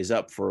link is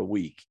up for a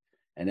week.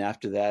 And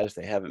after that, if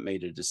they haven't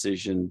made a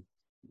decision,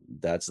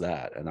 that's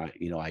that. And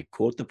I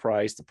quote the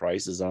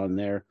price is on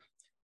there,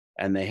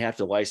 and they have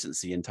to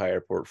license the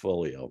entire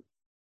portfolio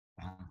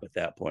at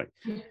that point.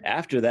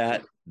 After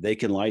that, they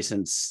can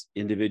license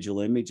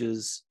individual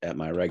images at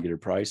my regular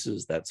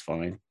prices. That's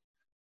fine.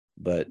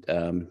 But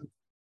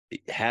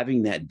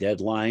having that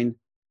deadline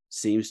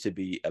seems to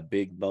be a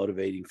big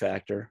motivating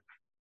factor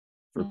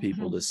for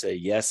people to say,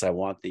 yes, I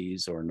want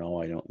these, or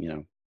no, I don't,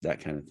 that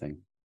kind of thing.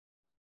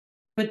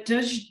 But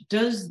does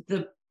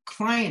the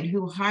client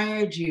who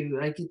hired you,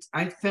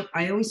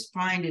 I always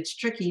find it's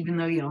tricky, even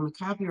though you own the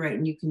copyright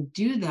and you can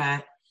do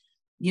that,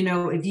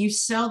 if you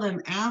sell them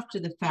after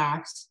the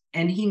fact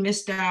and he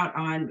missed out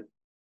on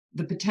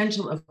the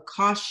potential of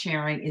cost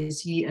sharing,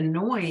 is he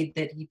annoyed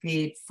that he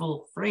paid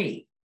full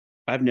freight?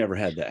 I've never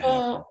had that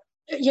happen.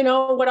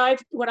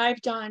 What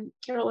I've done,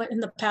 Carol, in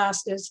the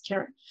past is,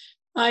 Karen,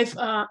 I've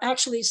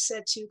actually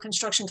said to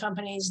construction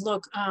companies,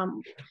 look,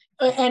 and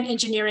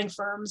engineering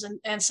firms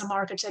and some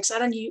architects, I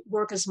don't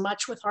work as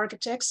much with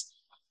architects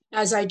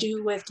as I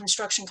do with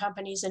construction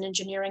companies and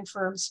engineering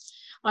firms.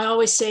 I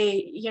always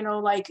say,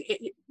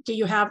 do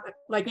you have,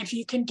 if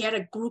you can get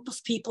a group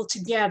of people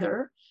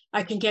together,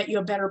 I can get you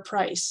a better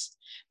price.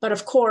 But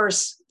of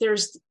course,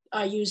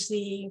 I use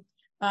the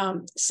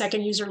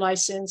second user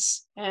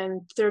license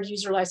and third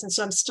user license.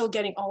 So I'm still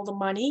getting all the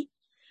money,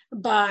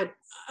 but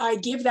I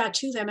give that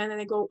to them and then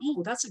they go,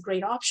 oh, that's a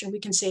great option. We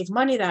can save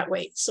money that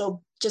way.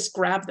 So just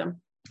grab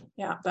them.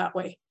 Yeah, that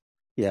way.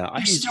 Yeah.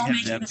 You're still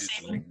making the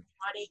same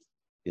money.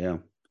 Yeah.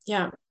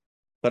 Yeah.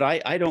 But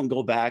I don't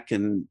go back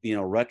and,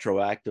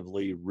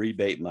 retroactively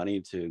rebate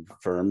money to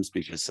firms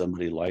because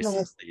somebody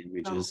licensed the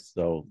images.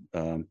 No.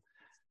 So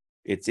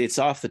it's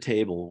off the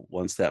table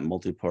once that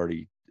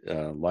multi-party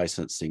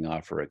licensing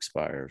offer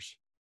expires.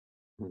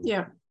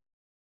 Yeah.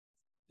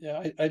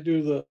 Yeah, I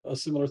do a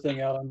similar thing,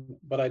 Alan,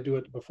 but I do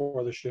it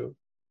before the shoot.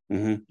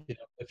 Mm-hmm.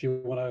 If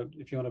you want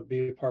to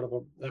be a part of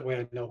that way,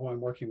 I know who I'm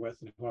working with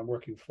and who I'm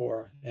working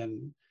for.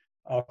 And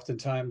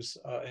oftentimes,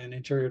 an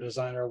interior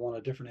designer want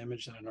a different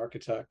image than an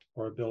architect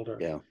or a builder.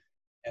 Yeah.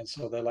 And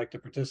so they like to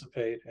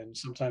participate. And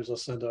sometimes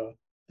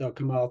they'll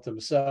come out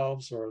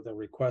themselves or they'll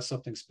request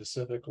something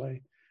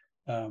specifically.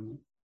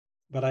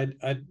 But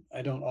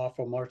I don't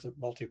offer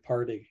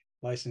multi-party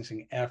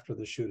licensing after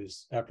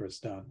it's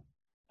done.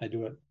 I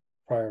do it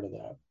prior to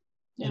that.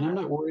 Yeah. And I'm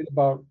not worried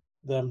about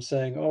them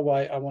saying, oh,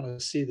 I want to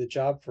see the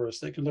job first.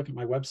 They can look at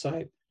my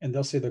website and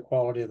they'll see the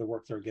quality of the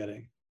work they're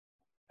getting.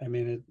 I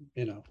mean,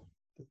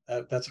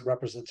 that's a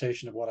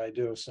representation of what I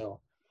do. So,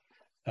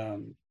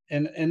 and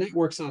it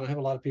works out. I have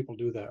a lot of people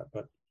do that,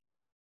 but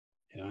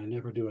I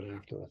never do it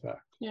after the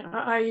fact. Yeah,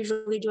 I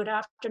usually do it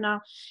after.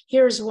 Now,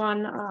 here's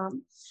one.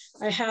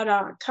 I had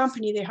a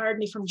company, they hired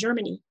me from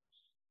Germany,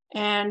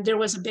 and there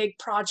was a big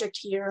project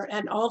here,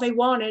 and all they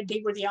were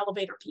the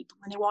elevator people,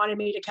 and they wanted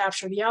me to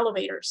capture the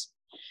elevators.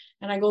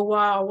 And I go,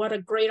 wow, what a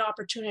great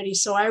opportunity.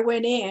 So I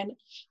went in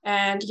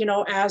and,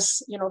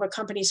 as the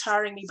company's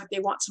hiring me, but they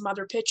want some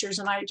other pictures,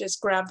 and I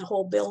just grabbed the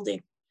whole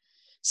building.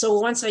 So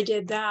once I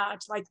did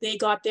that, they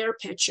got their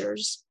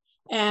pictures,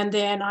 and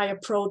then I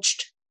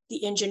approached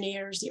the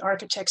engineers, the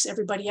architects,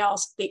 everybody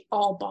else. They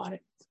all bought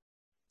it,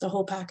 the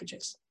whole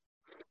packages.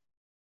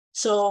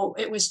 So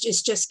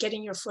it's just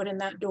getting your foot in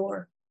that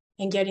door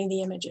and getting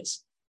the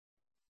images.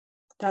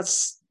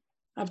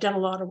 I've done a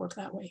lot of work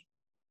that way.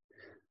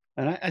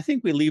 And I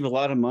think we leave a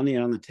lot of money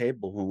on the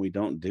table when we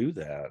don't do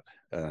that.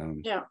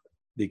 Yeah.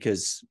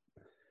 Because,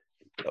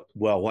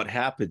 well, what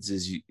happens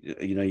is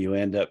you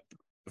end up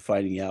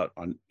finding out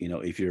on,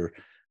 if you're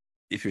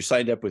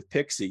signed up with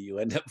Pixie, you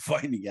end up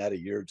finding out a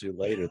year or two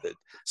later that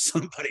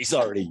somebody's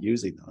already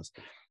using those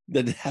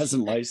that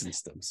hasn't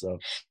licensed them. So,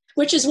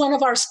 which is one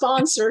of our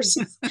sponsors.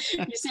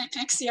 You say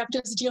Pixie, I'm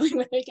just dealing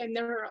with it, and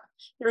they're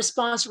a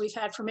sponsor we've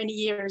had for many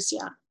years.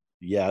 Yeah.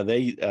 Yeah,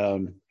 they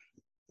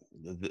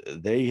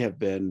have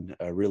been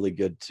really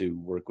good to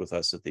work with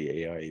us at the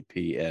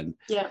AIAP, and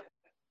yeah.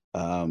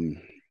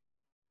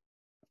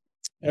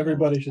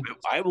 Everybody should.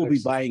 I will be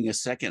buying a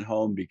second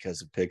home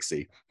because of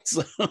Pixie.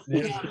 So.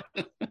 Yeah.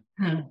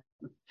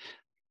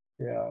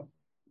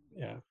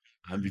 Yeah.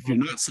 If you're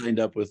not signed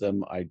up with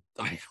them, I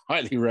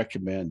highly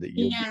recommend that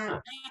you.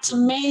 Yeah, it's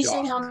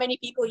amazing how many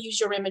people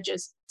use your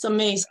images. It's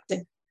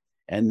amazing.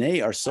 And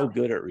they are so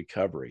good at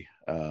recovery.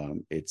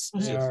 It's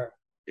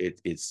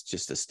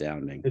just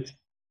astounding.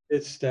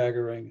 It's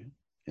staggering.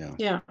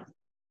 Yeah.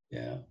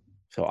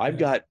 So I've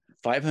got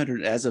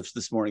 500 as of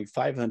this morning,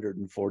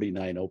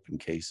 549 open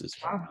cases.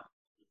 Wow.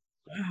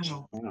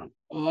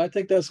 Oh, I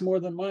think that's more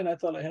than mine. I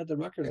thought I had the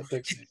record at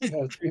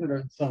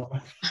 300 and some.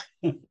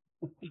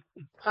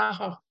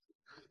 Wow.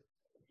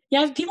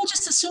 Yeah, people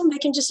just assume they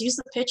can just use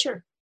the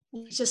picture.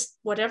 It's just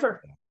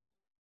whatever.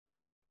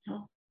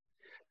 No.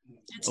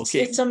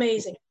 Okay. It's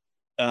amazing.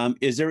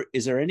 Is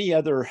there any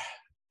other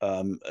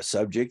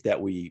subject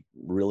that we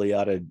really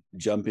ought to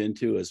jump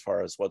into as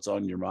far as what's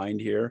on your mind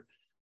here?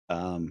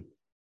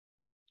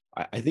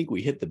 I think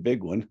we hit the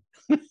big one.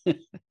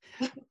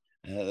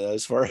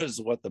 As far as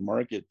what the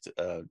market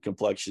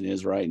complexion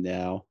is right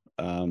now.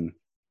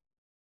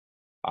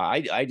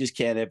 I just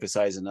can't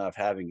emphasize enough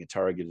having a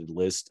targeted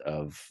list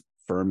of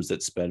firms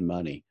that spend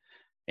money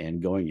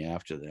and going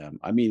after them.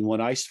 I mean, when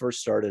I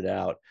first started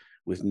out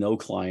with no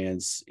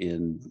clients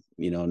in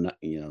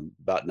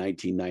about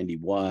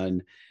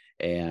 1991,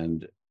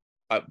 and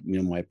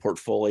my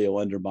portfolio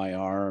under my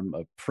arm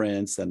of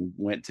prints, and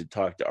went to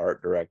talk to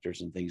art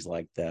directors and things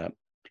like that.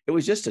 It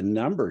was just a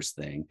numbers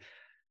thing.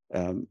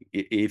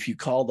 If you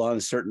called on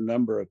a certain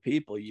number of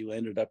people, you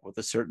ended up with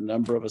a certain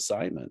number of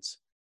assignments.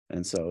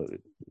 And so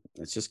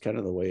it's just kind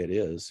of the way it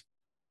is.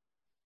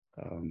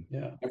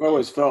 Yeah, I've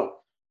always felt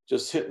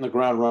just hitting the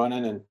ground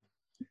running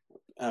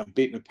and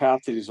beating the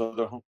path to these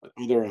other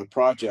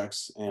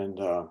projects and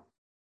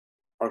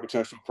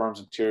architectural firms,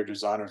 interior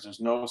designers. There's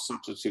no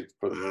substitute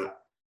for that.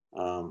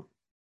 And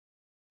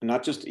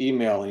not just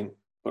emailing,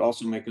 but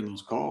also making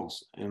those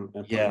calls and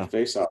putting a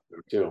face out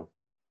there too.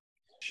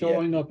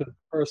 Showing up in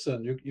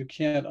person, you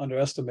can't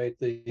underestimate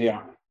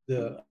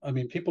I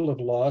mean, people have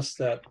lost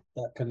that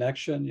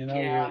connection.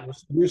 We're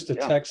used to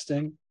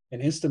texting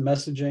and instant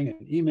messaging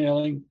and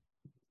emailing.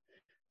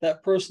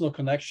 That personal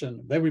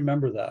connection, they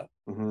remember that.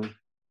 Mm-hmm.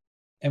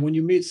 And when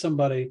you meet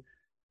somebody,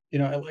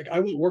 like I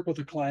won't work with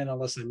a client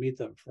unless I meet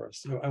them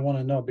first. I want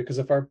to know, because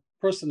if our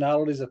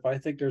personalities, if I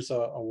think there's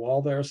a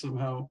wall there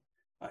somehow,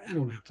 I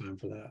don't have time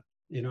for that.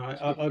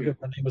 I'll give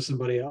the name of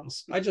somebody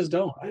else. I just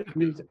don't. I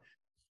mean,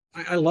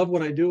 I love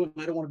what I do, and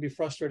I don't want to be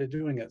frustrated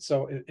doing it.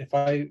 So if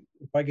I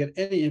get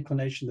any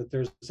inclination that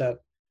there's that,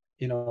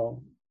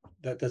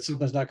 that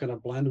something's not going to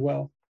blend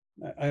well,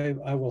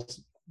 I will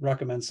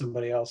recommend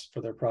somebody else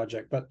for their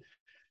project.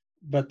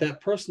 But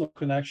that personal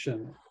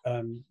connection,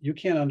 you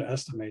can't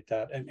underestimate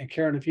that. And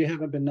Karen, if you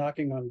haven't been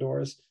knocking on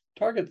doors,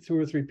 target 2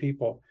 or 3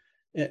 people,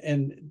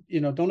 and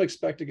don't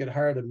expect to get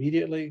hired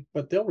immediately,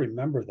 but they'll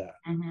remember that.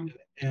 Mm-hmm.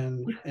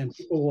 And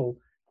people will.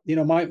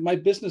 My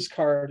business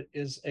card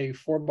is a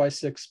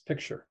 4x6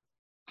 picture.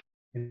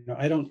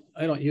 I don't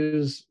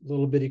use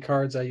little bitty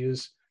cards. I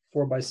use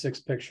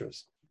 4x6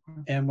 pictures.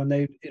 And when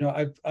they,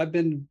 I've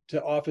been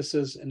to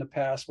offices in the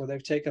past where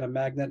they've taken a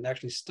magnet and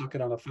actually stuck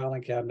it on a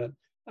filing cabinet.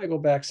 I go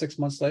back 6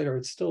 months later,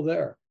 it's still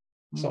there.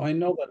 So I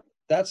know that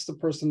that's the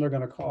person they're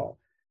going to call.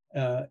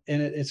 And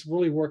it's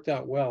really worked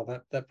out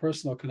well. That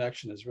personal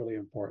connection is really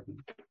important.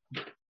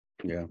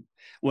 Yeah.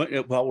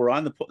 While we're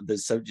on the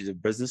subject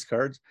of business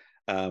cards,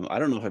 I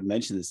don't know if I've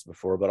mentioned this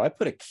before, but I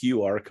put a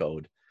QR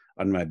code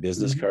on my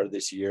business card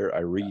this year.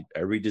 I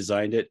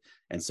redesigned it,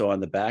 and so on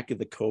the back of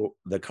the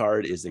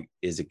card is a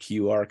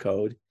QR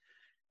code,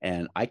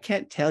 and I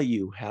can't tell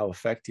you how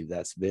effective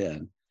that's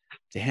been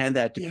to hand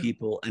that to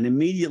people, and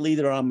immediately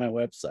they're on my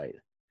website.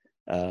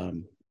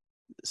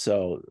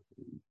 So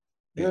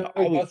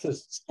I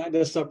signed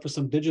this up for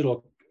some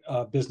digital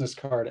business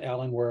card,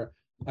 Alan, where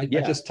I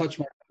just touch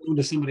my phone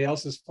to somebody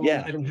else's phone.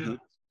 I don't have it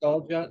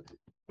installed yet.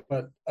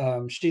 But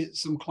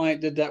some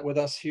client did that with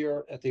us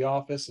here at the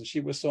office, and she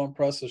was so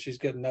impressed. So she's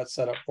getting that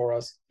set up for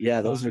us. Yeah,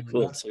 those are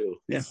cool too.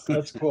 Yeah,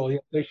 that's cool. Yeah,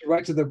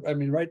 right to the.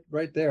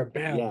 Right there.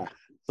 Bam. Yeah,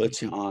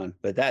 puts you on.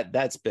 But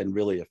that's been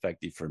really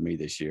effective for me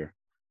this year.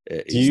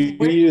 Do you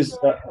use?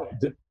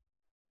 Do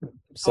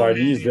you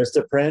use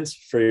Vistaprint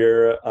for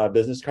your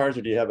business cards,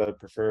 or do you have a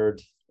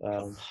preferred?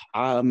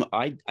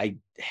 I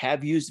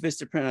have used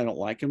Vistaprint. I don't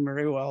like them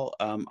very well.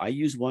 I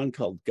use one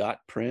called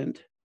Got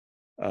Print.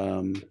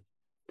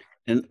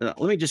 And let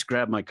me just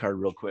grab my card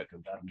real quick.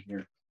 I've got them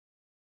here.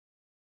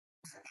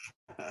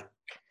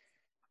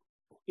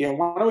 Yeah,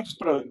 why don't we just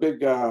put a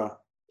big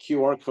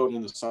QR code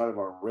on the side of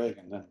our rig,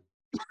 and then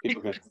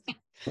people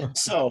can.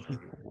 So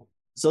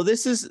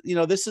this is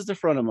the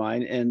front of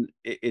mine, and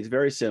it's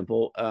very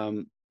simple.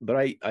 But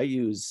I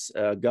use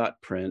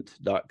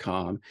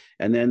gotprint.com,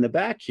 and then the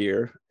back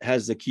here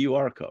has the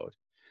QR code,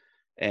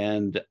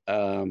 and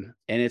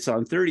it's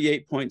on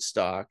 38-point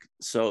stock,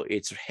 so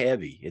it's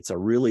heavy. It's a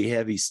really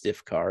heavy,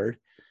 stiff card,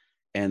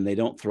 and they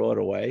don't throw it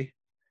away.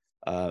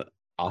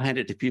 I'll hand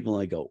it to people,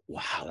 and they go,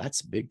 "Wow,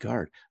 that's a big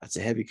card. That's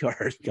a heavy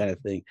card," kind of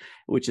thing,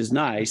 which is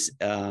nice.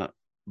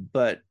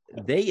 But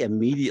they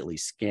immediately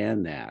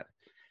scan that,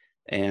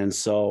 and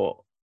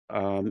so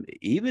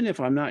even if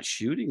I'm not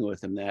shooting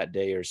with them that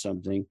day or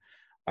something,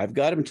 I've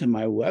got them to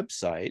my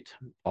website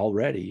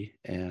already,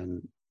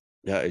 and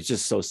it's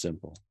just so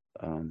simple.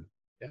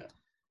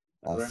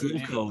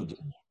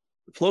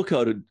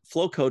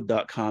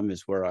 Flowcode.com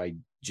is where I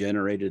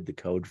generated the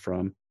code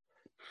from.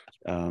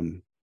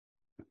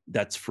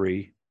 That's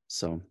free.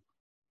 So.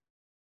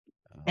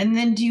 And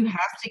then do you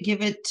have to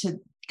give it to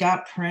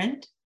Got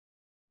Print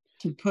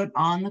to put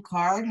on the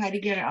card? How do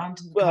you get it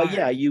onto the card?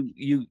 Yeah,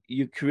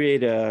 you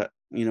create a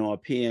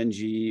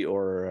PNG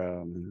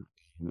or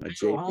a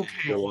JPEG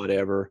okay. or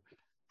whatever.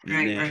 And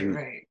Right, then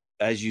right.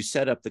 as you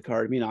set up the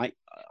card, I mean,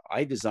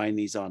 I design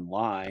these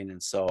online,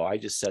 and so I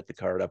just set the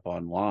card up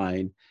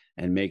online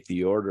and make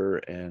the order,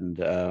 and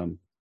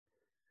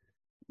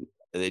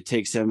it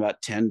takes them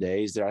about 10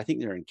 days. I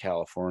think they're in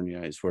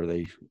California is where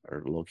they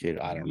are located.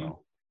 I don't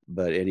know,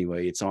 but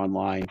anyway, it's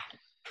online,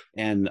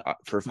 and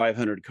for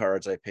 500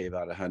 cards, I pay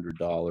about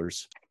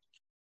 $100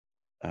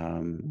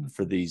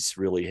 for these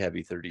really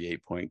heavy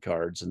 38-point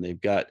cards, and they've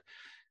got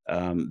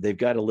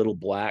a little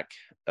black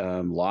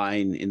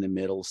line in the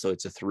middle, so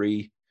it's a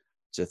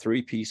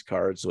three-piece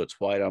card, so it's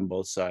white on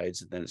both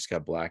sides, and then it's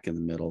got black in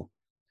the middle.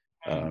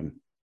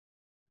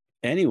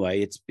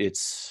 Anyway,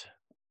 it's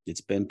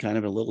been kind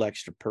of a little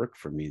extra perk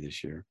for me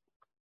this year.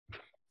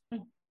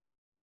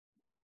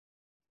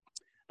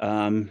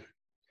 Good.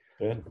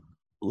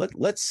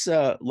 Let's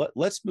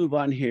move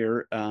on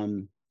here.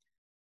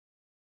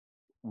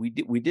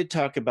 We did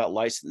talk about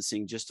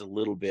licensing just a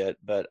little bit,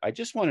 but I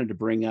just wanted to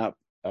bring up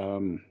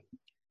one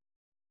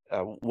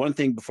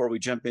thing before we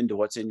jump into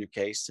what's in your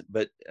case.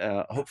 But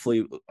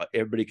hopefully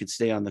everybody can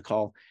stay on the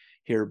call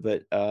here.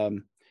 But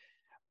I'm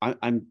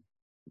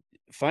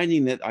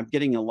finding that I'm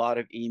getting a lot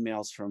of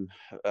emails from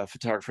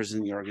photographers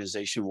in the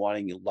organization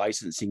wanting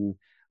licensing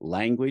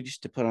language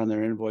to put on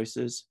their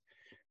invoices.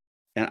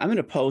 And I'm going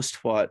to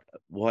post what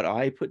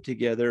I put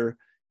together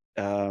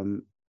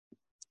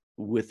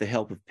with the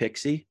help of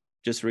Pixie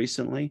just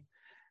recently.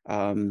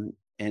 And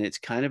it's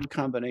kind of a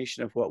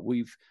combination of what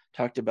we've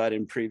talked about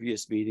in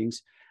previous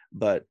meetings,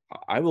 but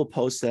I will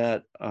post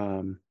that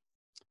on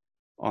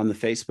the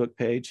Facebook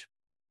page,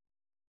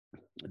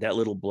 that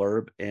little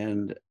blurb.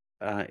 And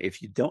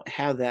if you don't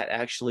have that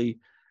actually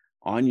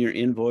on your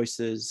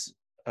invoices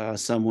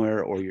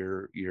somewhere, or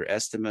your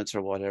estimates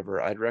or whatever,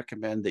 I'd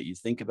recommend that you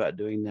think about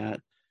doing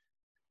that,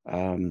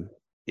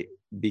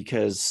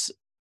 because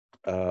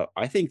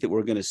I think that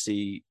we're going to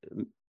see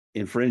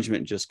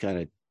infringement just kind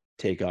of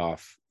take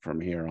off from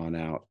here on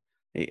out.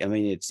 I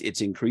mean,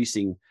 it's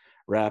increasing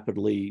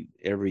rapidly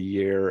every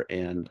year,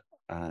 and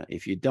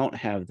if you don't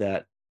have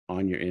that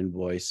on your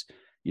invoice,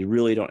 you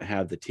really don't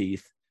have the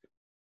teeth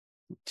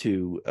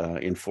to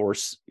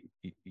enforce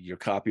your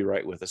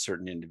copyright with a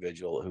certain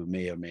individual who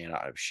may or may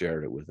not have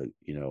shared it with a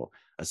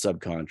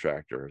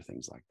subcontractor or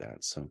things like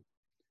that. So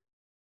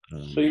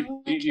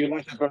you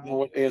like to know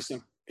what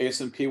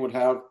ASMP would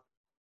have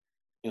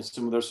in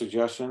some of their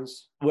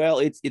suggestions? Well,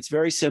 it's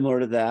very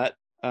similar to that.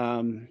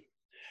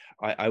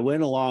 I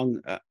went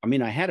along. I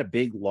mean, I had a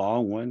big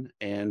long one,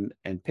 and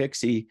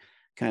Pixie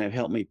kind of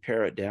helped me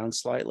pare it down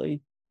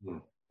slightly.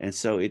 And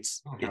so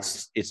it's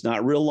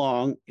not real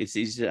long. It's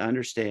easy to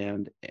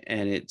understand,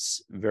 and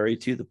it's very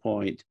to the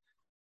point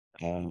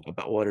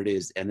about what it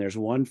is. And there's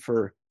one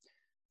for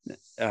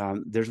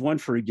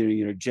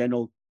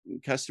general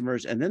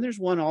customers, and then there's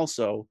one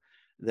also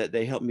that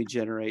they helped me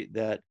generate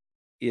that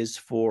is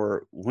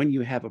for when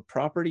you have a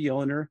property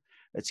owner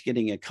that's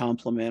getting a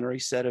complimentary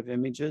set of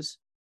images.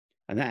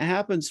 And that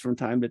happens from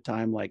time to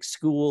time, like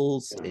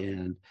schools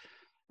and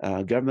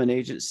government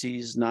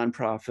agencies,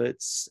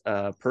 nonprofits,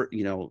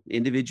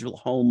 individual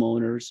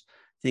homeowners,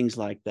 things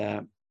like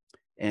that.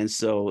 And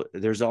so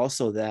there's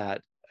also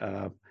that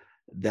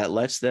that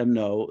lets them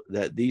know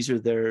that these are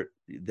theirs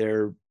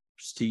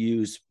to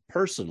use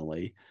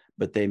personally,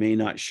 but they may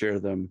not share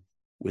them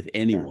with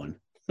anyone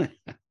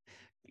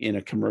in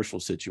a commercial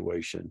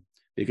situation,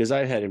 because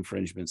I've had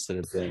infringements that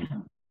have been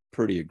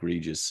pretty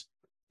egregious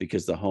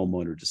because the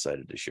homeowner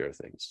decided to share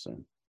things.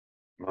 So,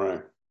 all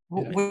right.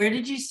 Where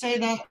did you say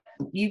that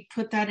you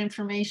put that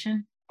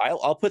information?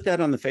 I'll put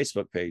that on the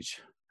Facebook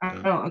page.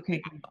 Oh,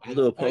 okay. I'll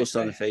do a post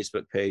on the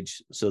Facebook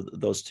page, so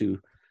those two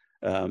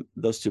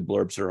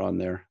blurbs are on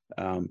there.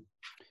 And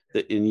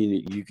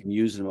you can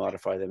use and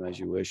modify them as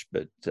you wish,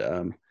 but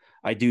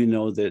I do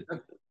know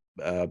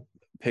that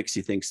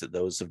Pixie thinks that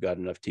those have got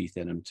enough teeth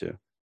in them to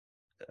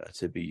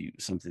be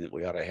something that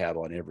we ought to have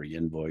on every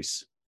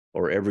invoice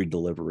or every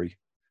delivery,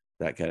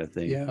 that kind of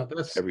thing. Yeah,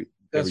 that's every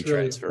really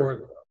transfer.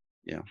 important.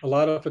 Yeah, a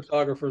lot of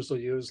photographers will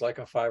use like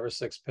a 5 or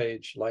 6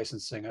 page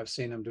licensing. I've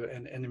seen them do it,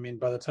 and I mean,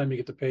 by the time you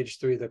get to page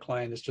 3, the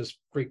client is just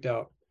freaked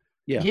out.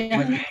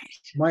 Yeah.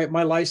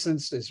 My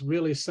license is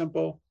really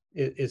simple.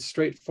 It's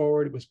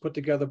straightforward. It was put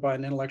together by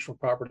an intellectual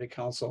property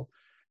counsel,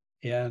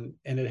 and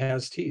it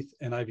has teeth.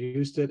 And I've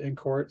used it in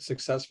court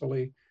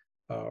successfully.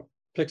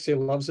 Pixie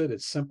loves it.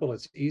 It's simple.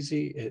 It's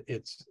easy.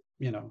 It's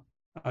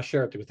I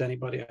share it with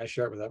anybody. I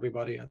share it with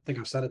everybody. I think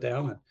I've sent it to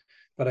Alan,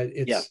 but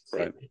They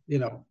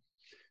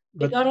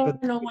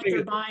gotta know what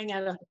they're buying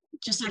at a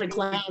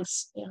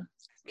glance. Yeah.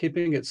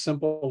 Keeping it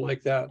simple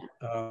like that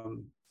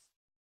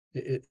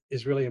it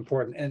is really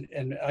important.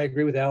 And I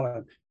agree with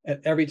Alan.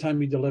 Every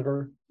time you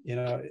deliver,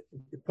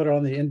 put it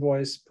on the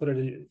invoice,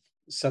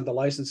 send the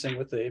licensing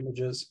with the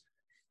images.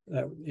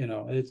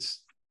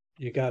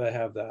 You got to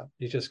have that.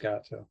 You just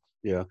got to.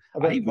 Yeah,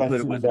 I even put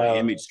it with my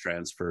image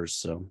transfers.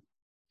 So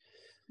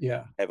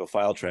yeah, I have a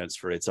file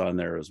transfer. It's on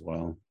there as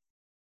well.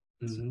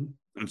 Mm-hmm.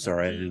 I'm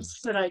sorry.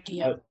 Good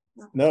idea.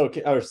 No,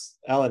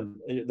 Alan,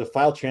 the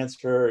file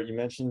transfer you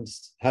mentioned,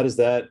 how does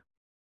that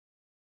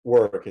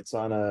work? It's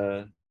on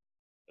a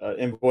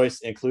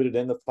invoice included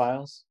in the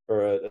files,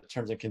 or a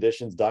terms and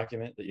conditions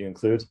document that you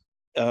include?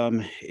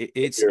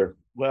 It's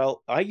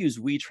well, I use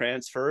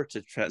WeTransfer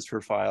to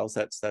transfer files.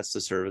 That's the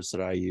service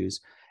that I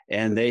use,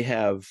 and they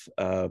have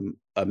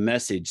a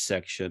message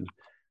section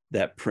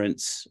that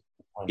prints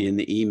in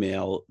the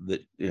email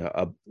that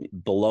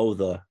below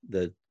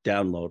the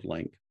download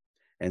link,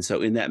 and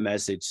so in that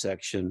message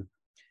section,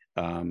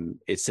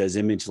 it says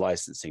image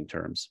licensing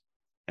terms.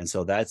 And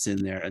so that's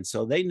in there. And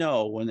so they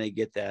know when they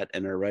get that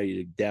and are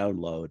ready to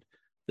download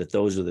that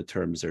those are the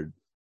terms they're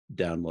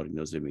downloading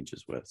those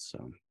images with.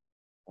 So,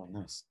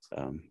 nice.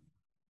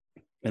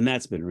 And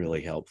that's been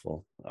really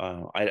helpful.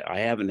 I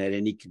haven't had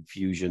any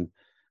confusion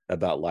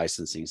about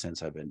licensing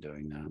since I've been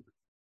doing that.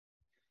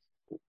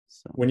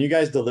 So. When you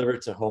guys deliver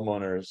to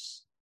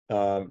homeowners,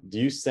 do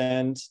you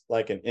send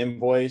like an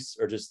invoice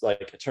or just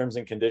like terms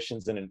and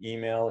conditions in an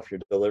email if you're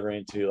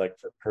delivering to like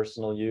for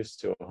personal use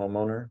to a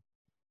homeowner?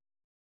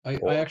 I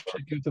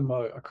actually give them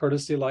a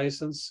courtesy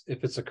license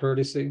if it's a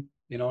courtesy,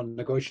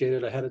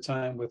 negotiated ahead of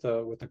time with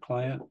a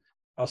client.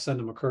 I'll send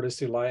them a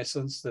courtesy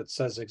license that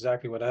says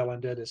exactly what Alan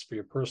did. Is for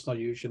your personal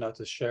use. You're not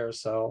to share,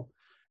 sell,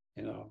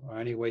 or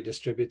any way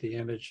distribute the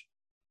image,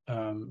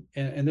 and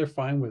they're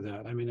fine with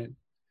that. I mean,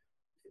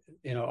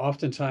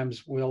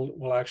 oftentimes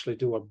we'll actually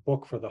do a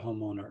book for the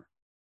homeowner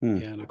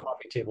and a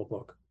coffee table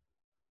book,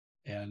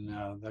 and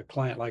the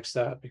client likes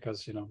that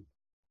because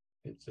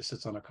it just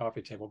sits on a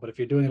coffee table. But if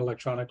you're doing it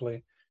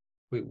electronically,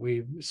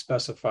 we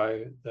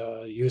specify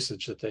the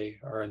usage that they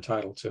are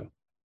entitled to.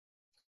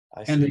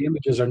 And the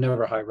images are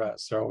never high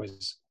res. They're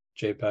always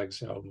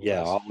JPEGs.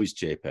 Yeah, always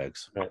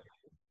JPEGs. Right.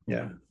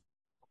 Yeah.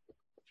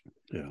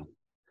 Yeah.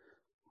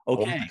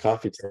 Okay.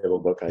 Coffee table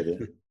book I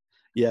did.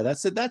 Yeah,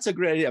 that's a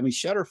great. I mean,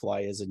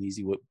 Shutterfly is an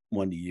easy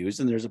one to use,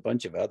 and there's a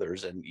bunch of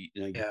others. And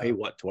you pay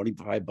what,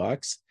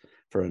 $25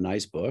 for a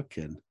nice book,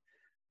 and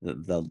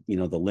the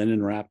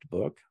linen wrapped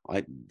book.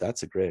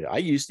 That's a great. I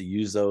used to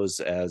use those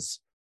as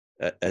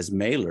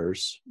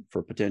mailers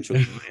for potential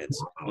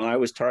clients. When I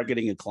was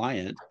targeting a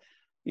client,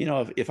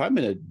 if I'm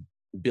going to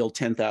bill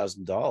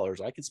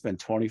 $10,000, I could spend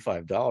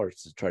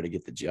 $25 to try to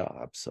get the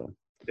job. So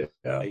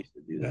I used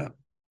to do that.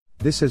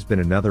 This has been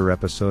another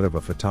episode of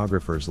A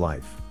Photographer's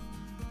Life.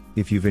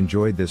 If you've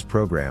enjoyed this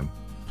program,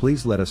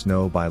 please let us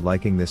know by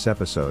liking this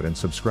episode and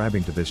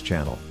subscribing to this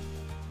channel.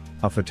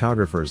 A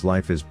Photographer's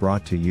Life is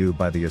brought to you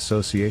by the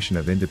Association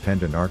of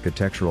Independent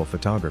Architectural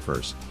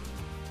Photographers.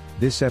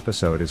 This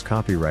episode is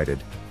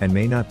copyrighted, and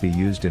may not be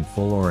used in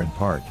full or in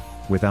part,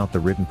 without the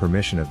written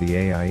permission of the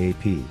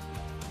AIAP.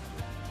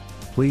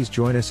 Please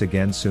join us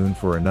again soon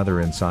for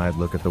another inside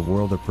look at the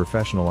world of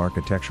professional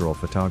architectural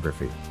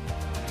photography.